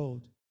 years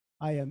old,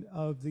 I am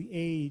of the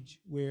age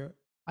where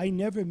I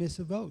never miss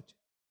a vote.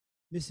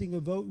 Missing a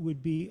vote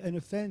would be an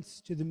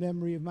offense to the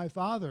memory of my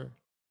father.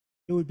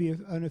 It would be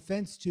an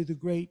offense to the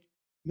great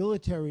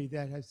military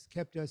that has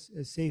kept us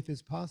as safe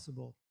as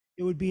possible.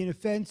 It would be an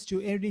offense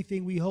to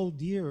anything we hold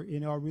dear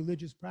in our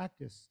religious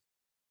practice.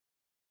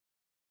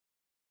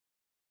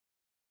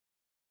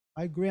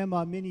 My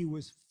grandma Minnie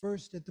was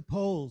first at the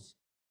polls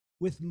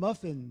with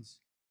muffins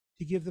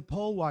to give the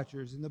poll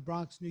watchers in the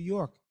Bronx, New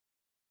York.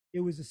 It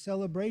was a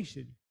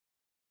celebration.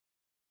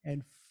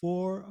 And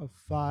 4 of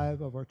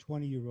 5 of our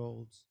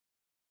 20-year-olds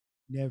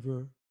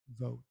never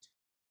vote.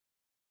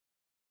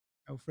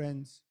 Now,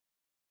 friends,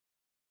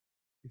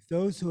 if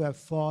those who have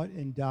fought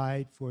and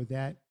died for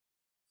that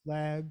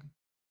flag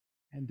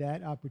and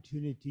that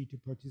opportunity to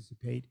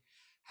participate,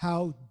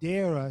 how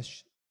dare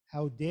us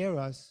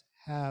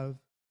have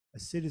a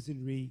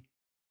citizenry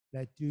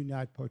that do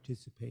not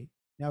participate?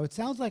 Now, it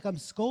sounds like I'm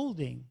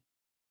scolding.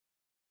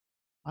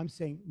 I'm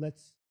saying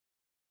let's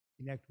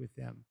connect with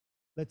them.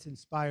 Let's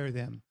inspire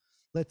them.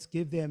 Let's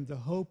give them the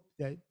hope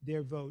that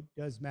their vote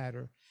does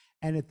matter.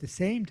 And at the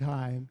same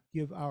time,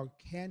 give our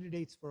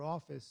candidates for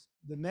office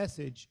the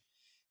message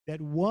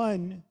that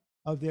one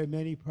of their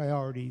many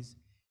priorities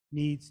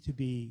needs to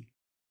be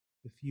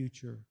the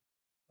future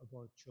of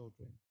our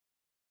children.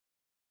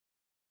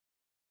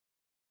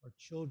 Our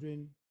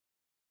children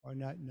are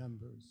not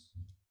numbers.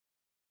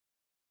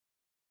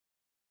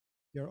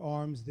 They're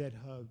arms that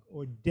hug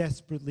or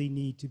desperately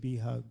need to be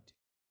hugged.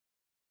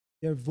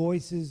 They're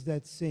voices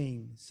that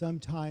sing,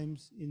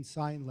 sometimes in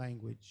sign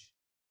language.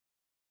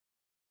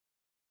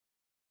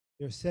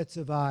 They're sets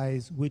of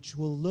eyes which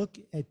will look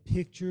at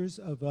pictures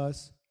of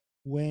us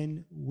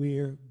when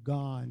we're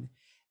gone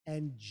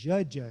and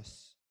judge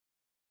us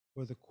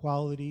for the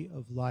quality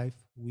of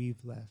life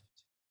we've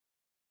left.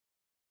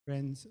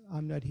 Friends,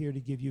 I'm not here to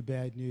give you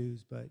bad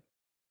news, but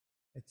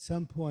at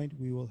some point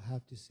we will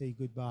have to say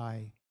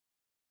goodbye.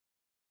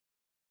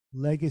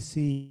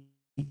 Legacy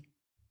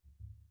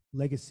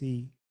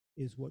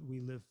is what we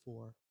live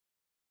for.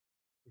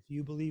 If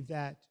you believe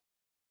that,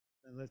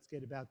 then let's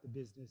get about the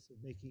business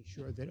of making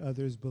sure that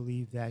others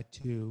believe that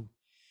too.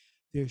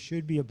 There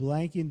should be a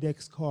blank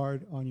index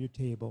card on your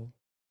table.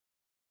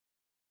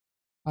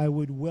 I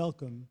would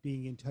welcome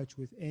being in touch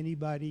with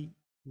anybody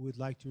who would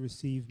like to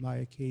receive my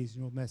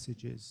occasional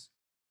messages.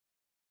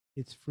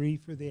 It's free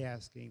for the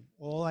asking.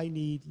 All I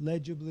need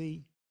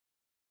legibly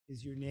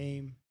is your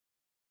name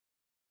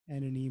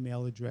and an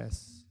email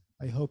address.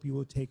 I hope you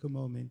will take a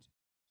moment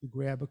to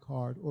grab a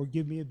card or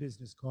give me a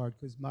business card,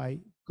 because my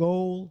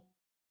goal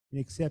in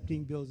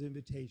accepting Bill's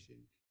invitation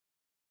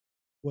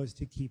was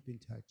to keep in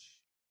touch.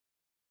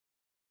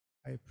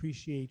 I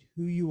appreciate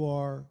who you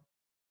are,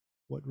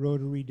 what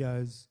Rotary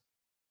does,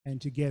 and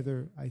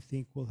together I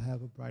think we'll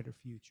have a brighter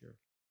future.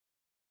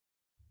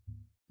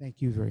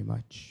 Thank you very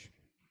much.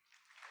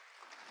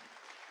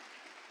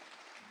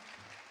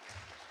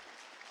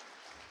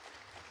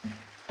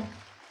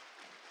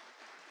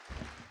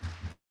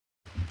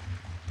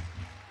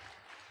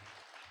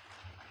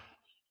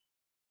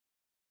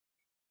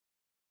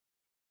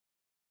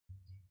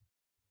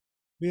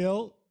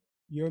 Bill,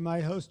 you're my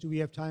host. Do we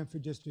have time for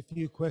just a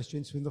few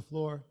questions from the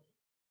floor?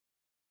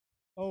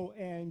 Oh,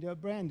 and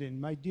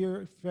Brandon, my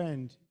dear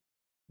friend,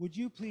 would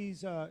you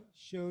please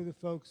show the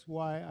folks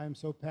why I'm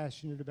so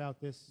passionate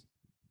about this?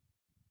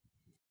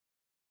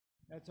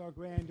 That's our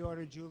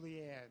granddaughter,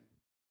 Julianne.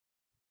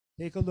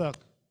 Take a look.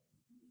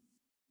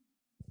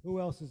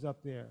 Who else is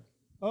up there?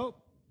 Oh,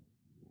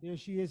 there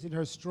she is in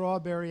her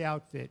strawberry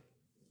outfit.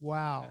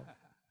 Wow.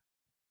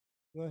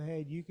 Go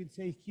ahead, you can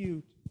say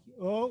cute.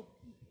 Oh,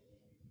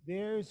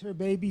 there's her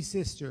baby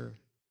sister,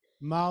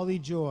 Molly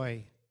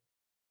Joy.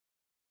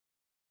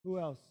 Who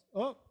else?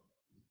 Oh,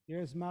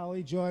 there's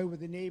Molly Joy with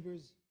the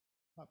neighbor's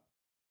pup.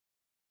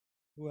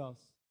 Who else?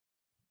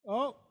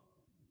 Oh,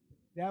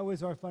 that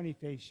was our funny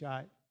face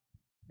shot.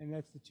 And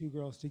that's the two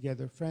girls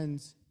together.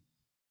 Friends,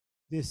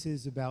 this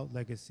is about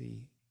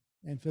legacy.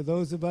 And for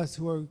those of us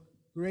who are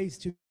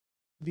graced to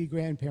be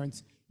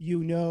grandparents,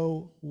 you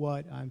know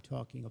what I'm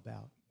talking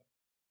about.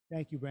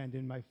 Thank you,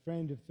 Brandon, my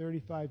friend of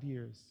 35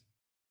 years.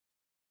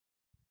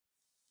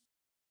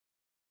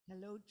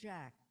 Hello,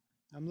 Jack.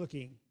 I'm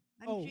looking.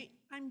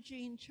 I'm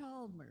Jean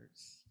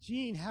Chalmers.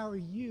 Jean, how are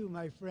you,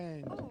 my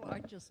friend? Oh, I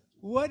just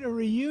What a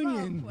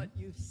reunion. love what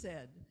you've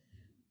said.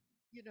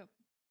 You know,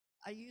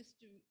 I used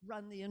to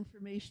run the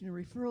information and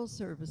referral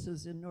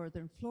services in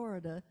northern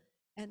Florida,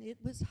 and it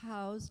was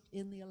housed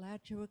in the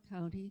Alachua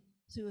County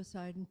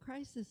Suicide and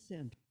Crisis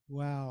Center.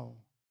 Wow.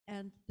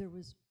 And there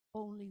was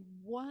only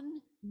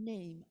one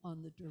name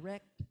on the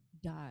direct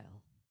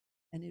dial,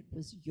 and it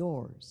was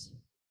yours.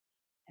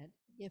 And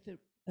if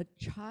a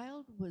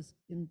child was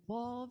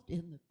involved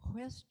in the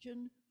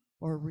question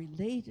or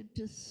related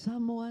to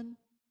someone,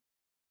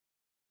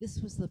 this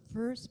was the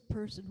first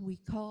person we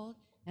called,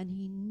 and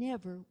he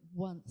never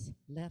once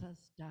let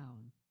us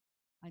down.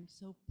 I'm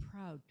so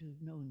proud to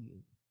have known you,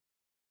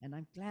 and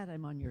I'm glad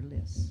I'm on your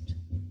list.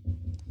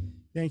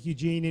 Thank you,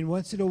 Jean. And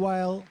once in a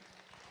while,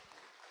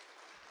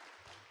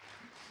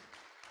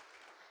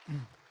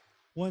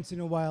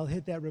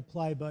 hit that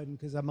reply button,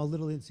 because I'm a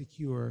little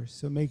insecure.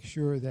 So make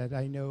sure that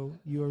I know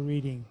you're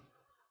reading.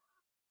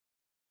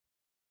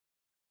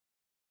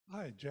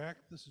 Hi, Jack.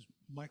 This is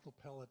Michael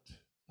Pellet.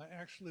 I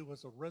actually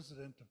was a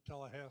resident of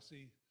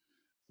Tallahassee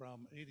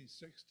from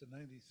 86 to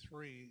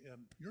 93,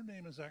 and your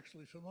name is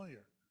actually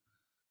familiar.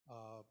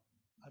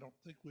 I don't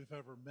think we've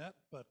ever met,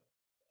 but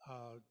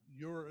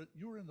you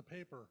were in the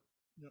paper,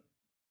 you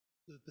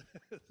know,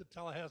 the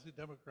Tallahassee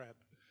Democrat,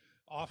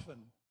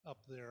 often up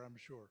there, I'm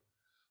sure.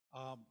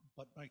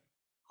 But my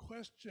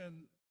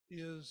question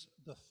is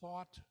the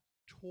thought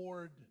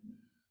toward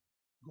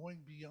going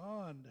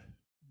beyond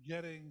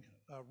getting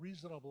a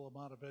reasonable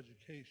amount of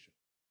education,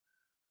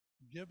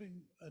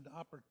 giving an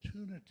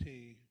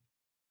opportunity,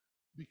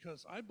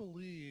 because I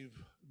believe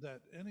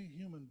that any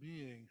human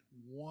being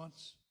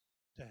wants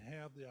to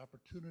have the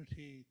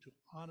opportunity to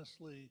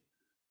honestly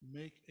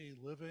make a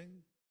living,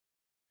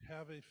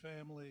 have a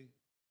family,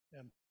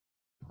 and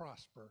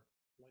prosper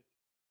like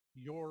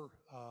your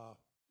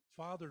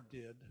father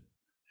did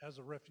as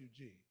a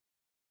refugee.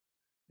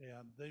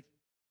 And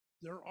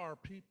there are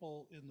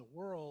people in the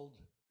world,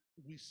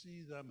 we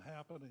see them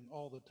happening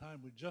all the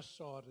time. We just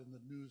saw it in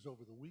the news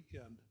over the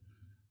weekend,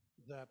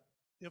 that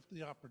if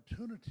the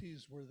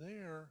opportunities were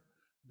there,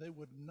 they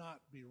would not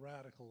be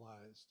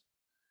radicalized.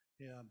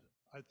 And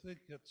I think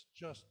it's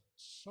just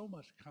so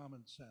much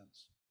common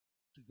sense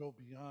to go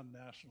beyond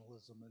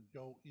nationalism and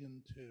go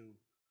into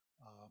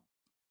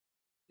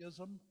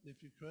ism,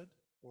 if you could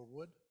or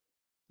would.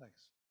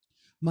 Thanks.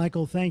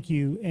 Michael, thank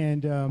you.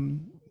 And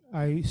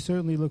I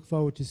certainly look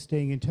forward to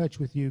staying in touch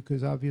with you,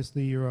 because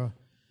obviously you're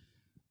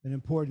an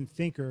important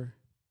thinker.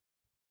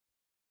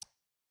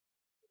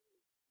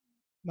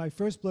 My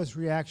first blush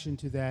reaction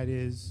to that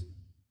is,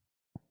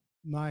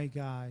 my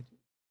God,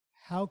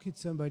 how could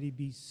somebody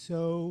be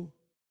so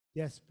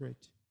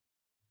desperate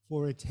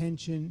for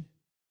attention,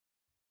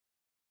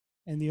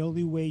 and the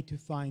only way to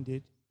find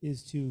it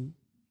is to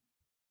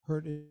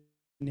hurt a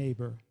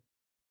neighbor,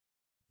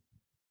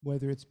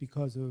 whether it's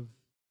because of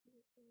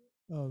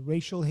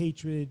racial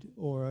hatred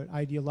or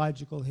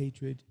ideological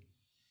hatred.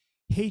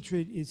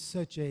 Hatred is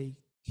such a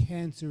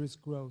cancerous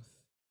growth,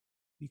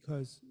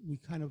 because we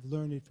kind of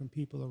learn it from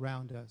people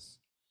around us.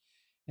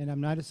 And I'm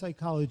not a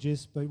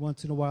psychologist, but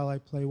once in a while I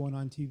play one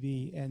on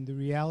TV, and the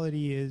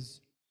reality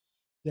is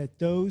that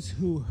those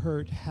who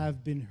hurt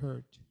have been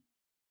hurt.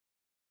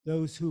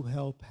 Those who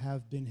help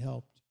have been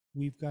helped.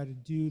 we've got to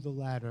do the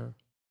latter,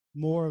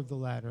 more of the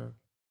latter,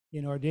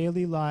 in our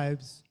daily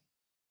lives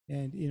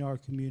and in our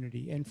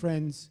community. And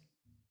friends,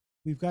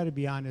 we've got to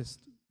be honest,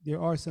 there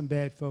are some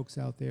bad folks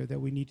out there that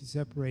we need to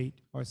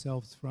separate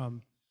ourselves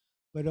from.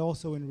 But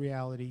also in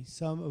reality,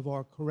 some of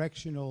our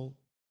correctional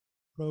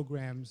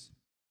programs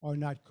are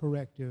not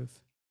corrective.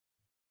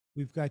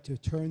 We've got to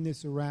turn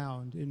this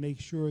around and make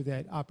sure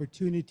that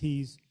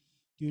opportunities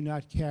do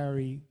not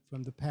carry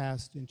from the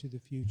past into the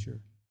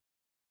future.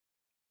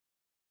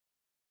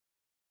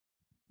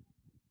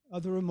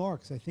 Other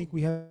remarks? I think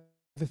we have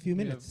a few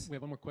minutes. We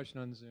have one more question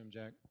on Zoom,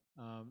 Jack.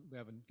 We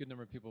have a good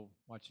number of people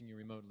watching you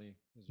remotely.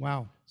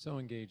 Wow. So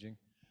engaging.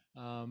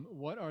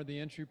 What are the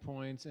entry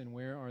points and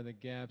where are the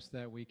gaps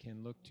that we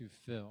can look to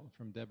fill?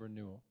 From Deborah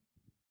Newell.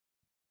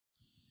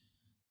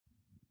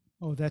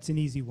 Oh, that's an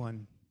easy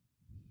one.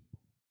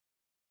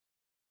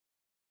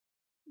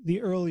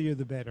 The earlier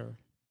the better.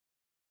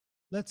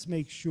 Let's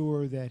make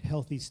sure that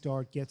Healthy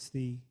Start gets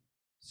the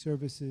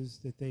services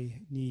that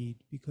they need,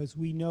 because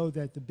we know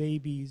that the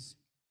babies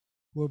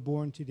who are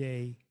born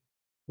today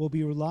will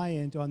be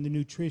reliant on the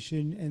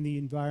nutrition and the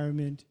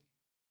environment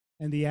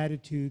and the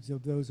attitudes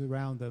of those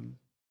around them.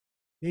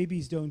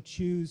 Babies don't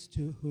choose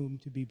to whom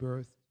to be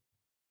birthed,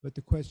 but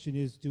the question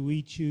is, do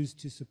we choose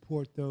to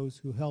support those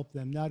who help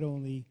them, not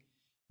only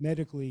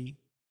medically,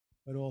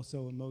 but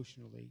also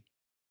emotionally?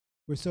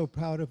 We're so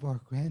proud of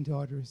our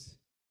granddaughters,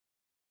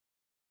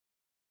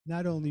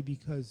 not only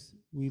because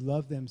we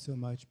love them so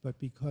much, but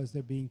because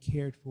they're being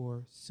cared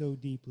for so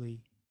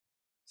deeply,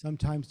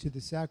 sometimes to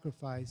the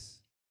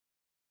sacrifice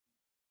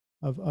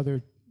of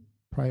other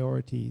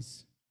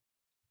priorities.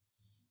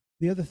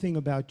 The other thing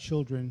about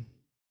children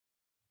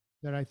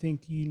that I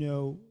think you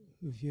know,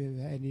 if you've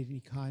had any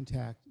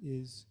contact,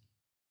 is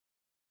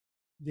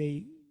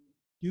they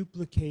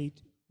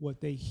duplicate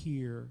what they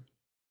hear.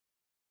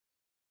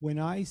 When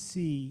I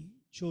see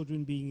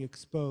children being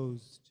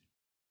exposed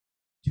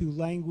to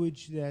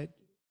language that,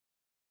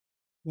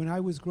 when I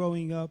was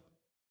growing up,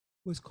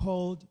 was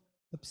called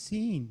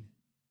obscene.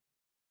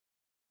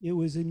 It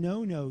was a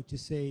no-no to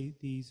say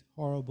these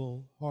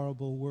horrible,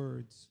 horrible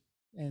words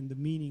and the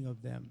meaning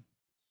of them.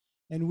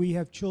 And we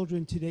have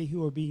children today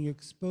who are being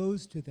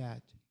exposed to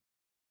that,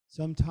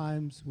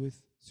 sometimes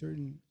with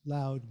certain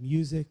loud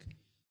music,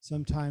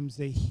 sometimes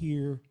they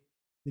hear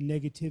the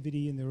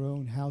negativity in their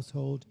own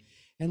household.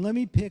 And let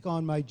me pick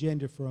on my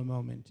gender for a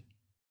moment,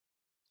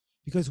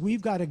 because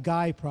we've got a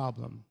guy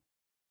problem.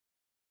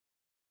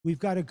 We've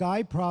got a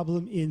guy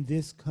problem in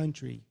this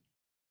country.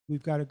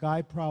 We've got a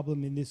guy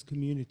problem in this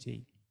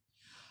community.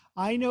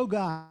 I know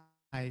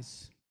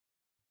guys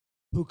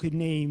who could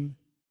name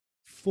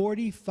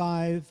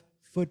 45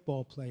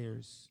 football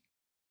players,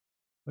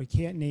 but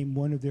can't name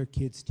one of their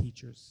kids'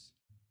 teachers.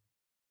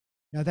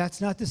 Now,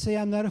 that's not to say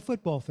I'm not a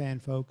football fan,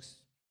 folks.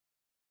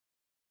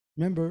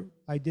 Remember,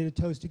 I did a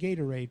toast to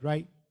Gatorade,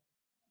 right?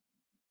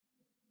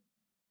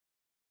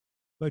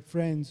 But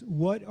friends,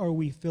 what are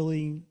we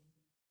filling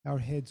our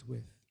heads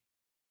with?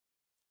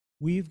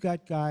 We've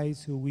got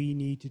guys who we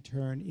need to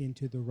turn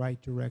into the right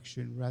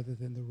direction rather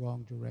than the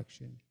wrong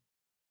direction.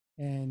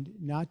 And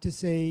not to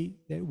say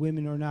that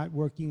women are not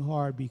working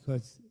hard,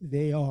 because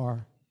they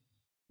are,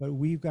 but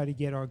we've got to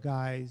get our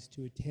guys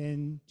to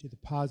attend to the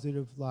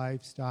positive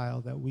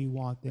lifestyle that we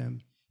want them,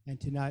 and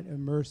to not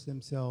immerse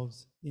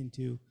themselves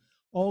into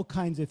all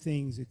kinds of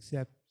things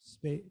except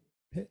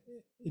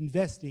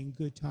investing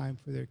good time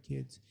for their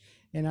kids.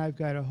 And I've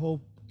got a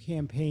whole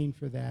campaign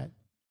for that,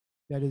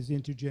 that is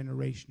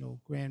intergenerational,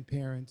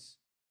 grandparents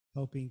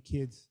helping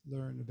kids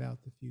learn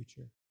about the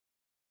future.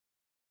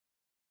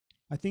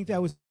 I think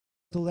that was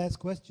the last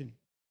question.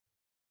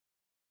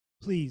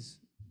 Please,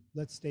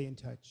 let's stay in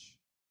touch.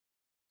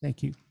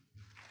 Thank you.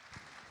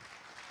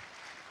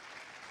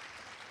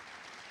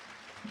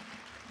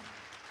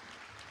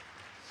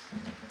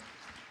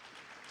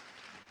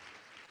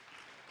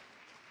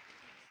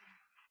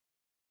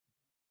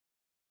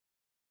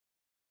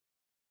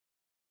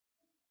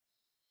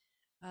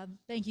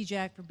 Thank you,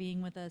 Jack, for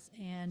being with us.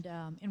 And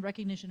in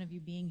recognition of you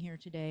being here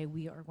today,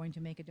 we are going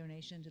to make a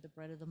donation to the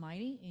Bread of the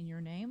Mighty in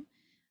your name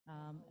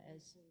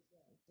as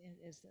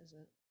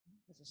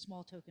a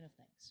small token of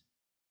thanks.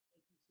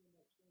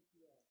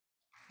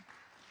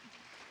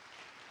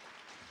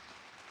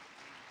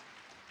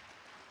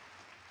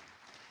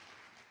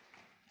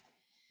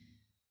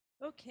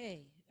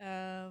 Okay.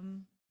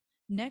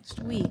 Next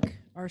week,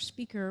 our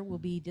speaker will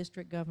be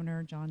District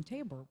Governor John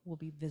Tabor will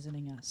be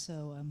visiting us.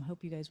 So I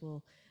hope you guys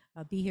will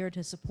be here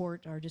to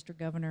support our District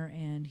Governor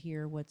and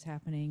hear what's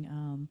happening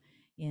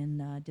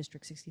in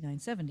District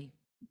 6970.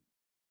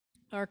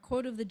 Our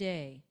quote of the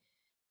day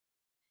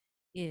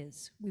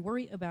is, "We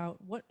worry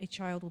about what a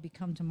child will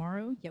become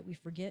tomorrow, yet we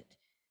forget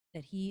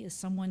that he is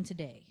someone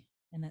today."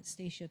 And that's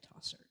Stacia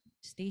Tosser.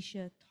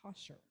 Stacia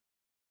Tosser.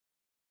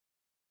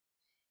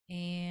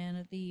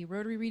 And the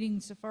Rotary Reading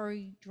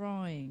Safari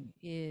drawing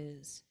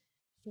is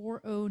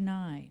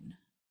 409.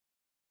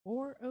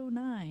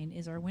 409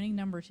 is our winning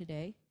number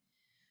today.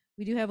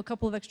 We do have a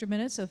couple of extra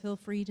minutes, so feel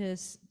free to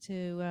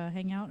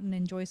hang out and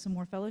enjoy some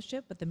more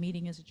fellowship, but the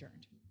meeting is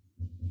adjourned.